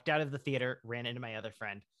walked out of the theater, ran into my other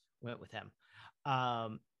friend, went with him.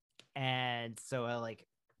 And so I like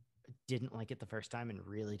didn't like it the first time and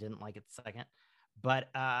really didn't like it the second. But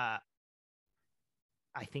I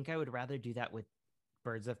think I would rather do that with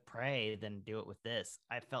Birds of Prey than do it with this.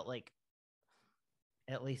 I felt like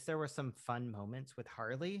at least there were some fun moments with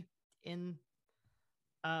Harley in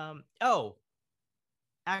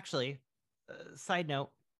actually, side note,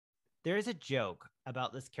 there is a joke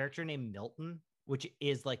about this character named Milton, which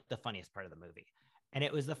is like the funniest part of the movie. And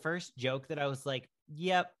it was the first joke that I was like,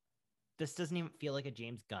 yep, this doesn't even feel like a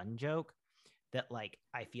James Gunn joke that like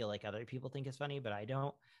I feel like other people think is funny, but I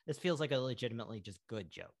don't. This feels like a legitimately just good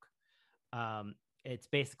joke. It's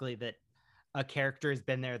basically that a character has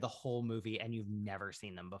been there the whole movie and you've never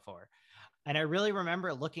seen them before. And I really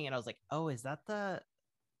remember looking and I was like, oh, is that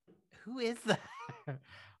who is that?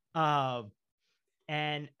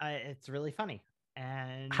 And it's really funny.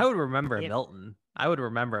 And I would remember Milton. I would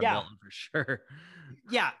remember Milton for sure.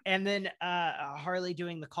 Yeah. And then Harley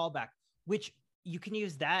doing the callback, which you can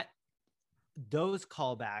use those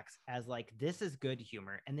callbacks as like, this is good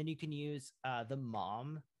humor. And then you can use the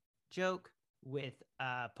mom joke with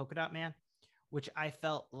Polka Dot Man, which I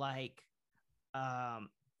felt like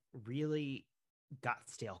really got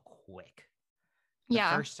stale quick. The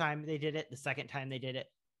first time they did it, the second time they did it,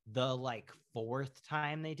 the like fourth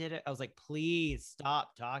time they did it, I was like, please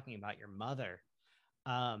stop talking about your mother.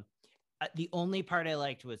 The only part I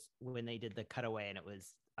liked was when they did the cutaway and it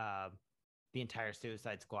was the entire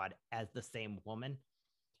Suicide Squad as the same woman.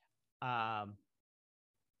 But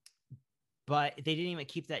they didn't even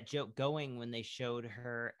keep that joke going when they showed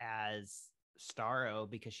her as Starro,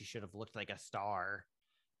 because she should have looked like a star.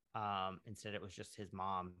 Instead, it was just his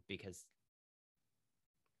mom, because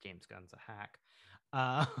James Gunn's a hack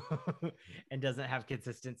and doesn't have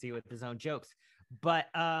consistency with his own jokes. But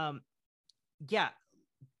yeah,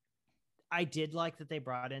 I did like that they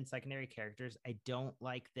brought in secondary characters. I don't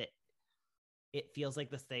like that it feels like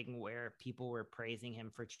this thing where people were praising him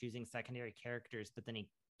for choosing secondary characters, but then he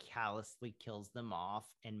callously kills them off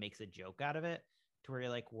and makes a joke out of it, to where you're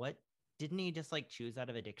like, what? Didn't he just like choose out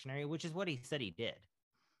of a dictionary? Which is what he said he did.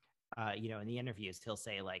 In the interviews, he'll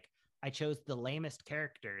say like, I chose the lamest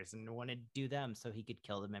characters and wanted to do them so he could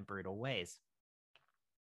kill them in brutal ways.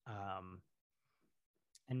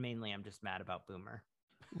 And mainly I'm just mad about Boomer.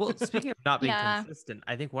 Well, speaking of not being consistent,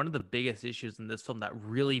 I think one of the biggest issues in this film that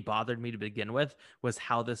really bothered me to begin with was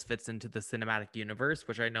how this fits into the cinematic universe,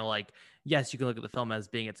 which I know, like, yes, you can look at the film as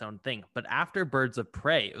being its own thing, but after Birds of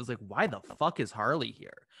Prey, it was like, why the fuck is Harley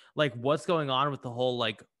here? Like, what's going on with the whole,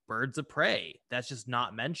 like, Birds of Prey? That's just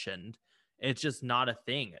not mentioned. It's just not a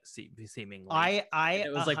thing, seemingly.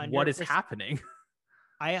 It was like, what is happening?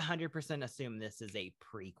 I 100% assume this is a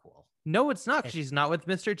prequel. No, it's not. She's not with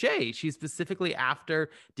Mr. J. She's specifically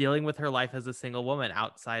after dealing with her life as a single woman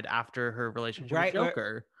outside after her relationship with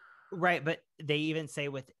Joker. Right, but they even say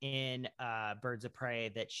within Birds of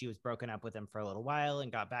Prey that she was broken up with him for a little while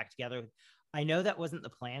and got back together. I know that wasn't the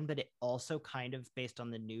plan, but it also kind of based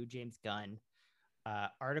on the new James Gunn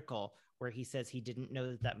article where he says he didn't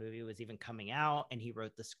know that movie was even coming out, and he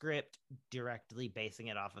wrote the script directly basing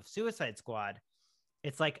it off of Suicide Squad.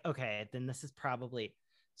 It's like, okay, then this is probably...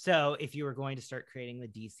 So if you were going to start creating the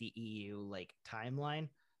DCEU like timeline,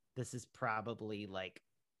 this is probably like...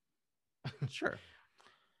 Sure.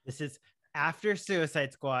 This is after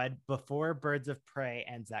Suicide Squad, before Birds of Prey,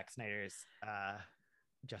 and Zack Snyder's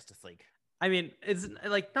Justice League. I mean, it's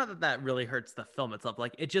like, not that really hurts the film itself.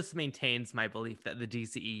 Like, it just maintains my belief that the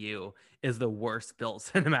DCEU is the worst built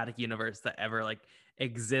cinematic universe that ever like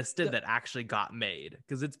existed that actually got made,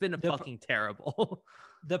 because it's been fucking terrible.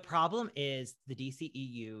 The problem is the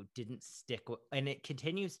DCEU didn't stick and it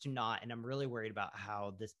continues to not. And I'm really worried about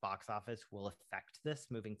how this box office will affect this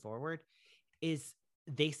moving forward. Is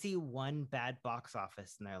they see one bad box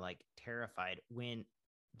office and they're like terrified, when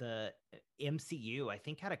the MCU, I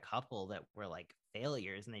think, had a couple that were like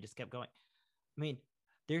failures and they just kept going. I mean,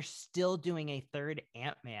 they're still doing a third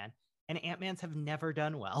Ant-Man, and Ant-Mans have never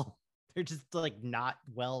done well. They're just like not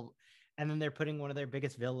well. And then they're putting one of their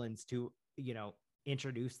biggest villains to,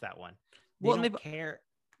 introduce that one. They don't care.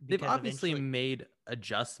 They've obviously made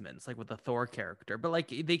adjustments, like with the Thor character, but like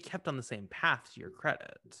they kept on the same path, to your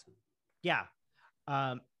credit. Yeah.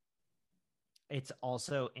 It's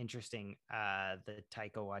also interesting, the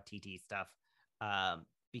Taika Waititi stuff,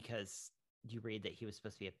 because you read that he was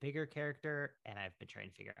supposed to be a bigger character, and I've been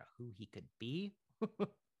trying to figure out who he could be.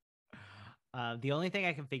 The only thing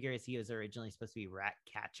I can figure is he was originally supposed to be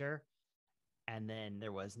Ratcatcher, and then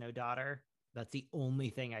there was no daughter. That's the only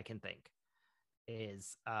thing I can think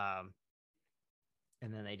is, and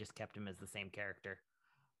then they just kept him as the same character.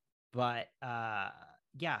 But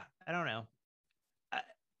yeah, I don't know.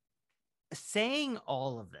 Saying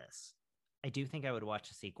all of this, I do think I would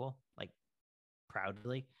watch a sequel, like,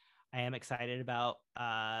 proudly. I am excited about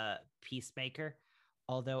Peacemaker,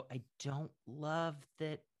 although I don't love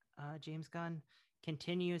that James Gunn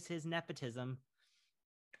continues his nepotism.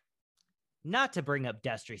 Not to bring up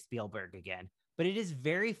Destry Spielberg again, but it is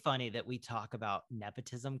very funny that we talk about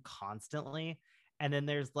nepotism constantly. And then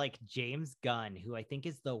there's like James Gunn, who I think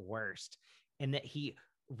is the worst, in that he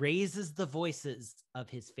raises the voices of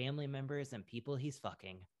his family members and people he's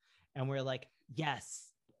fucking. And we're like, yes,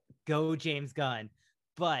 go James Gunn.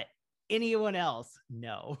 But anyone else,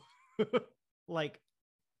 no. Like,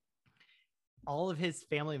 all of his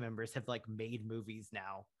family members have like made movies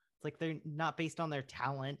now. It's like they're not based on their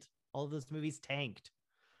talent. All of those movies tanked.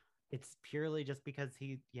 It's purely just because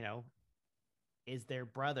he, is their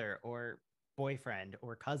brother or boyfriend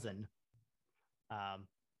or cousin.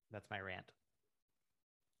 That's my rant.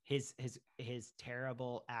 His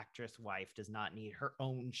terrible actress wife does not need her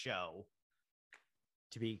own show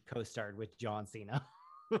to be co-starred with John Cena.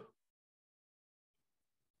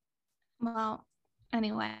 Well,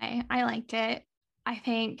 anyway, I liked it. I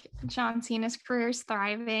think John Cena's career is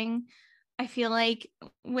thriving. I feel like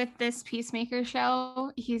with this Peacemaker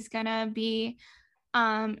show, he's gonna be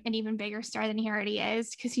an even bigger star than he already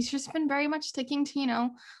is, because he's just been very much sticking to,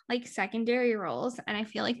 like secondary roles. And I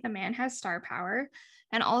feel like the man has star power.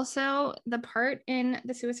 And also the part in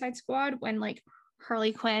the Suicide Squad when like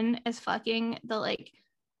Harley Quinn is fucking the like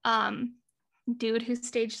dude who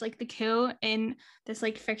staged like the coup in this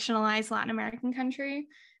like fictionalized Latin American country,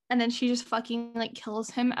 and then she just fucking like kills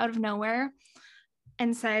him out of nowhere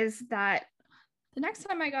and says that the next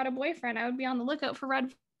time I got a boyfriend, I would be on the lookout for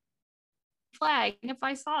red flag if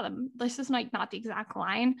I saw them. This is like not the exact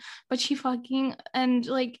line, but she fucking, and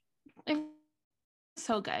like it was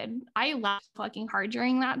so good. I laughed fucking hard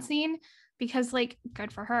during that scene because like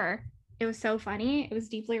good for her. It was so funny. It was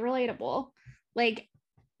deeply relatable. Like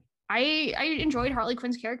I enjoyed Harley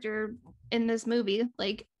Quinn's character in this movie.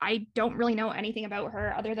 Like I don't really know anything about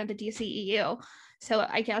her other than the DCEU. So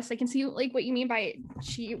I guess I can see like what you mean by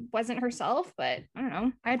she wasn't herself, but I don't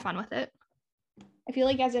know. I had fun with it. I feel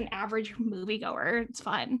like as an average moviegoer, it's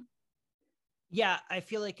fun. Yeah, I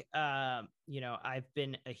feel like I've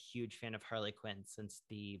been a huge fan of Harley Quinn since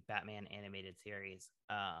the Batman animated series.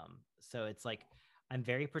 So it's like I'm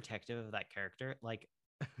very protective of that character. Like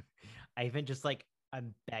I even just like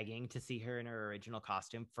I'm begging to see her in her original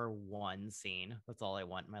costume for one scene. That's all I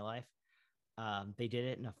want in my life. They did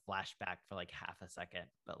it in a flashback for like half a second,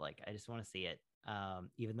 but like I just want to see it.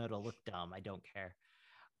 Even though it'll look dumb, I don't care.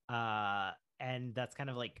 And that's kind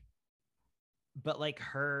of like, but like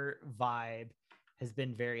her vibe has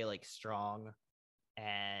been very like strong,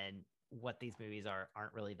 and what these movies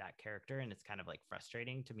aren't really that character, and it's kind of like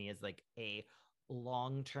frustrating to me as like a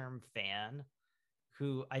long-term fan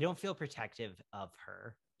who I don't feel protective of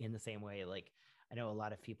her in the same way like I know a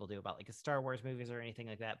lot of people do about like a Star Wars movies or anything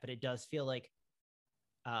like that, but it does feel like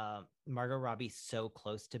Margot Robbie's so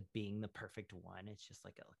close to being the perfect one. It's just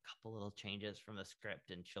like a couple little changes from the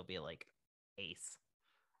script and she'll be like ace.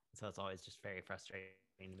 So it's always just very frustrating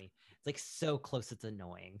to me. It's like so close, it's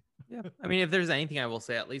annoying. Yeah. I mean, if there's anything I will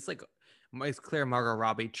say, at least like it's clear Margot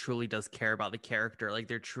Robbie truly does care about the character. Like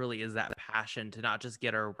there truly is that passion to not just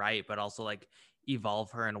get her right, but also like evolve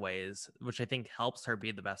her in ways, which I think helps her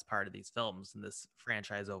be the best part of these films and this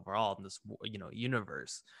franchise overall in this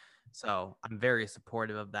universe. So I'm very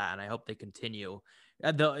supportive of that, and I hope they continue.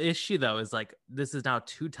 The issue though is like this is now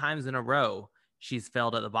 2 times in a row she's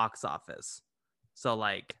failed at the box office. So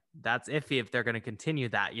like that's iffy if they're going to continue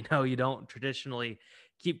that. You don't traditionally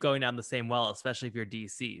keep going down the same well, especially if you're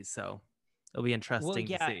DC. So it'll be interesting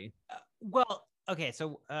to see. Okay,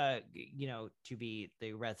 so to be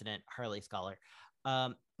the resident Harley scholar,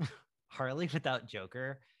 um, Harley without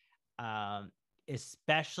Joker,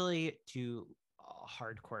 especially to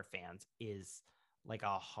hardcore fans, is like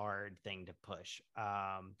a hard thing to push.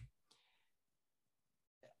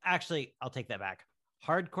 Actually, I'll take that back.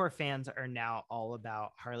 Hardcore fans are now all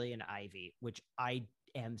about Harley and Ivy, which I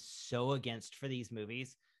am so against for these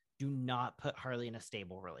movies. Do not put Harley in a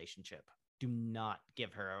stable relationship. Do not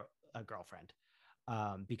give her a girlfriend,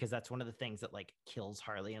 because that's one of the things that like kills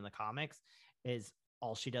Harley in the comics. Is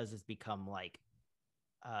all she does is become like,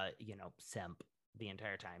 simp the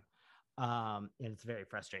entire time, and it's very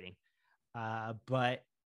frustrating. But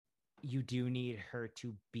you do need her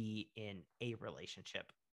to be in a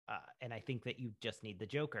relationship. And I think that you just need the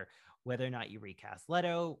Joker, whether or not you recast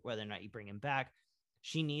Leto, whether or not you bring him back.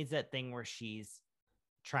 She needs that thing where she's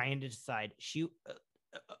trying to decide.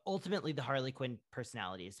 Ultimately, the Harley Quinn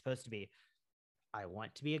personality is supposed to be, I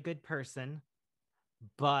want to be a good person,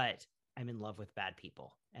 but I'm in love with bad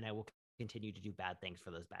people, and I will continue to do bad things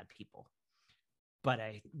for those bad people. But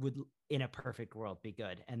I would, in a perfect world, be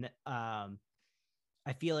good. And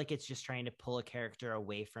I feel like it's just trying to pull a character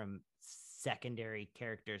away from secondary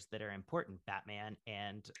characters that are important, Batman,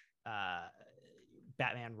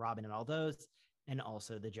 Robin, and all those, and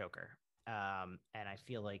also the Joker. And I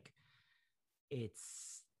feel like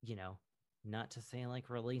it's, not to say like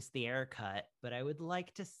release the air cut, but I would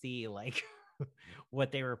like to see like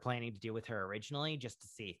what they were planning to do with her originally, just to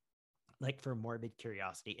see, like, for morbid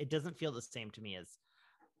curiosity. It doesn't feel the same to me as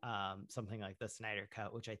something like the Snyder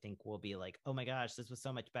Cut, which I think will be like, oh my gosh, this was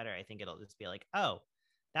so much better. I think it'll just be like, oh,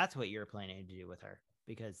 that's what you're planning to do with her,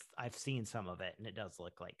 because I've seen some of it and it does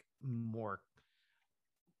look like more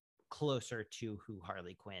closer to who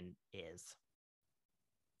Harley Quinn is.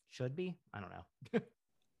 Should be. I don't know.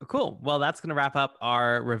 Cool. Well, that's going to wrap up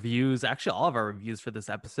our reviews, actually, all of our reviews for this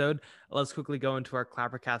episode. Let's quickly go into our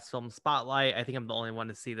Clappercast film spotlight. I think I'm the only one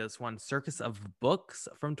to see this one. Circus of Books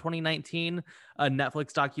from 2019, a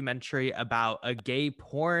Netflix documentary about a gay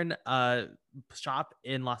porn shop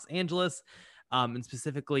in Los Angeles, and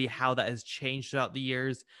specifically how that has changed throughout the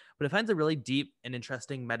years. But it finds a really deep and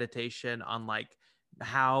interesting meditation on like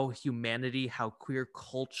how humanity, how queer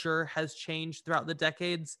culture has changed throughout the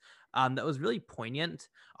decades. That was really poignant.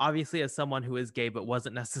 Obviously, as someone who is gay but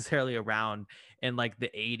wasn't necessarily around in like the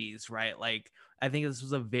 80s, right? Like, I think this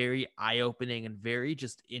was a very eye-opening and very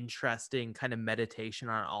just interesting kind of meditation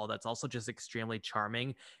on all that's also just extremely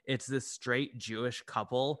charming. It's this straight Jewish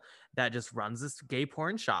couple that just runs this gay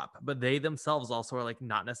porn shop, but they themselves also are like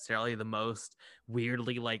not necessarily the most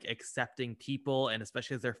weirdly like accepting people, and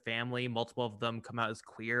especially as their family, multiple of them come out as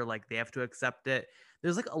queer, like they have to accept it.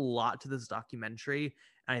 There's like a lot to this documentary,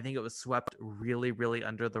 and I think it was swept really, really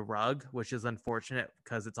under the rug, which is unfortunate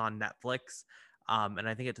because it's on Netflix. And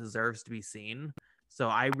I think it deserves to be seen. So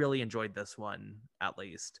I really enjoyed this one, at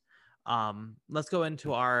least. Let's go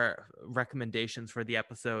into our recommendations for the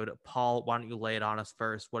episode. Paul, why don't you lay it on us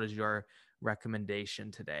first? What is your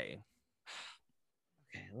recommendation today?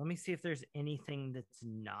 Okay, let me see if there's anything that's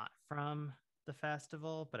not from the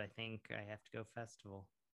festival, but I think I have to go festival.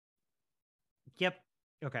 Yep.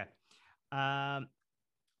 Okay.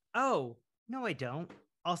 Oh, no, I don't.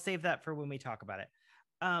 I'll save that for when we talk about it.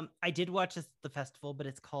 I did watch the festival, but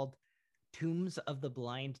it's called Tombs of the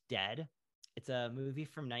Blind Dead. It's a movie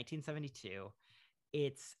from 1972.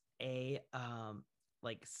 It's a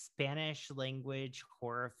like Spanish language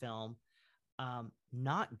horror film.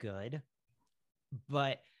 Not good,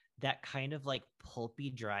 but that kind of like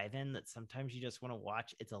pulpy drive-in that sometimes you just want to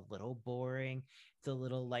watch. It's a little boring. It's a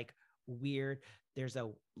little like weird. There's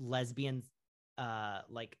a lesbian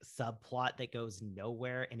like subplot that goes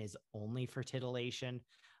nowhere and is only for titillation.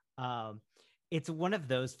 It's one of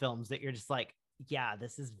those films that you're just like, yeah,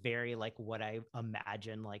 this is very like what I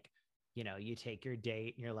imagine. Like, you know, you take your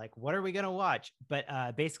date and you're like, what are we gonna watch? But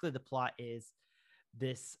basically the plot is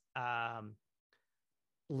this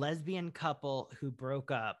lesbian couple who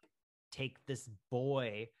broke up take this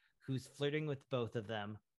boy who's flirting with both of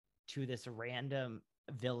them to this random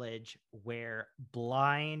village where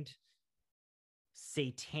blind,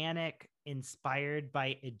 satanic, inspired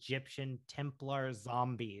by Egyptian Templar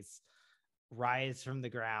zombies rise from the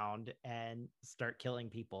ground and start killing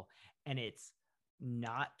people. And it's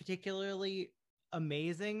not particularly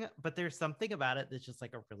amazing, but there's something about it that's just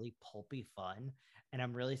like a really pulpy fun. And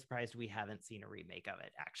I'm really surprised we haven't seen a remake of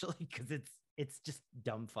it, actually, because it's just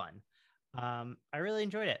dumb fun. I really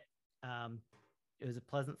enjoyed it. It was a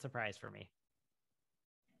pleasant surprise for me.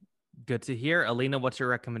 Good to hear. Alina, what's your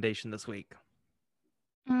recommendation this week?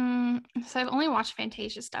 So I've only watched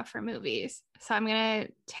Fantasia stuff for movies. So I'm going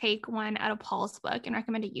to take one out of Paul's book and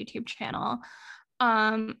recommend a YouTube channel.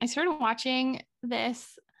 I started watching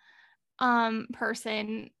this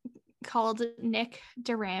person called Nick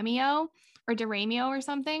Deramio or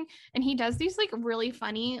something. And he does these like really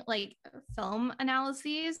funny like film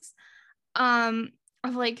analyses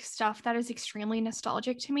of like stuff that is extremely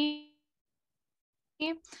nostalgic to me.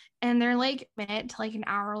 And they're like minute to like an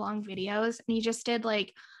hour long videos. And he just did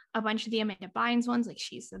like a bunch of the Amanda Bynes ones, like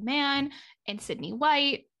She's the Man and Sydney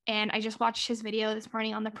White. And I just watched his video this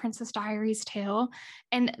morning on the Princess Diaries too.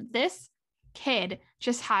 And this kid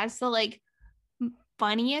just has the like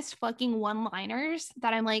funniest fucking one-liners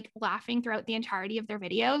that I'm like laughing throughout the entirety of their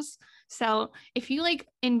videos. So if you like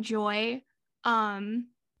enjoy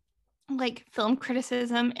like film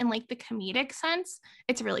criticism in like the comedic sense,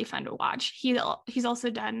 it's really fun to watch. He's also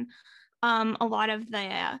done a lot of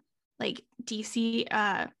the like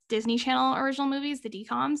DC Disney Channel original movies, the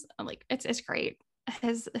DComs. Like it's great.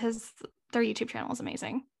 Their YouTube channel is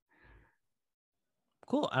amazing.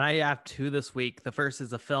 Cool. And I have two this week. The first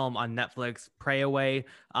is a film on Netflix, Pray Away,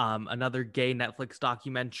 another gay Netflix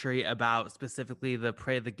documentary about specifically the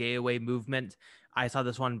Pray the Gay Away movement. I saw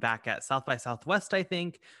this one back at South by Southwest, I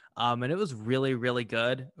think. And it was really, really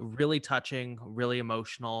good, really touching, really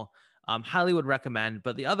emotional. Highly would recommend.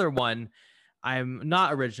 But the other one, I'm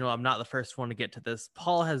not original. I'm not the first one to get to this.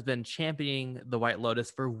 Paul has been championing The White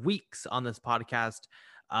Lotus for weeks on this podcast,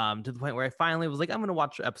 to the point where I finally was like, I'm going to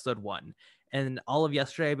watch episode 1. And all of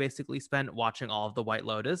yesterday, I basically spent watching all of The White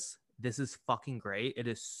Lotus. This is fucking great. It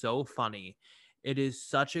is so funny. It is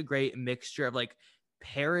such a great mixture of like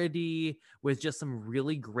parody with just some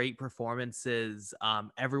really great performances.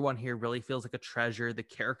 Everyone here really feels like a treasure. The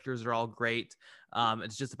characters are all great.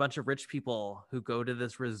 It's just a bunch of rich people who go to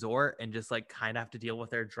this resort and just like kind of have to deal with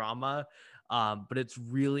their drama. But it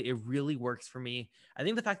really works for me. I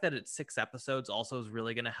think the fact that it's 6 episodes also is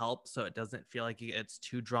really going to help, so it doesn't feel like it's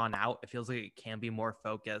too drawn out. It feels like it can be more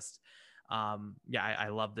focused. I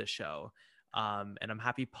love this show. And I'm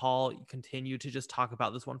happy Paul continued to just talk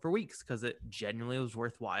about this one for weeks because it genuinely was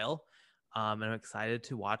worthwhile. And I'm excited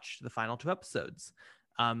to watch the final 2 episodes.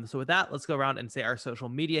 So with that, let's go around and say our social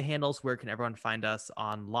media handles. Where can everyone find us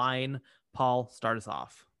online? Paul, start us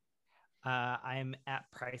off. I'm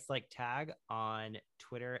at Price Like Tag on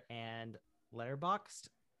Twitter and Letterboxd.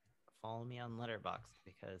 Follow me on Letterboxd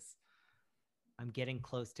because I'm getting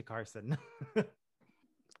close to Carson.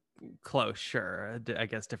 Close, sure. I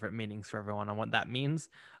guess different meanings for everyone on what that means.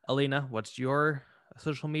 Alina, what's your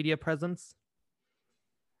social media presence?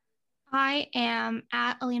 I am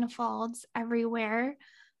at Alina Falds everywhere.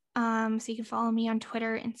 So you can follow me on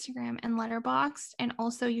Twitter, Instagram, and Letterboxd. And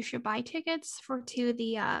also you should buy tickets to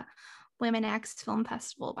the Women X Film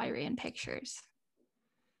Festival by Rayan Pictures.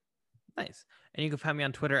 Nice. And you can find me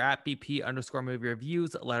on Twitter at BP_movie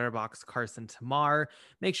reviews, Letterboxd Carson Tamar.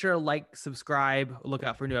 Make sure to like, subscribe, look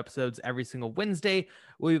out for new episodes every single Wednesday.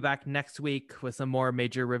 We'll be back next week with some more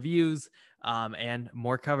major reviews and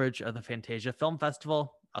more coverage of the Fantasia Film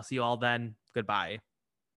Festival. I'll see you all then. Goodbye.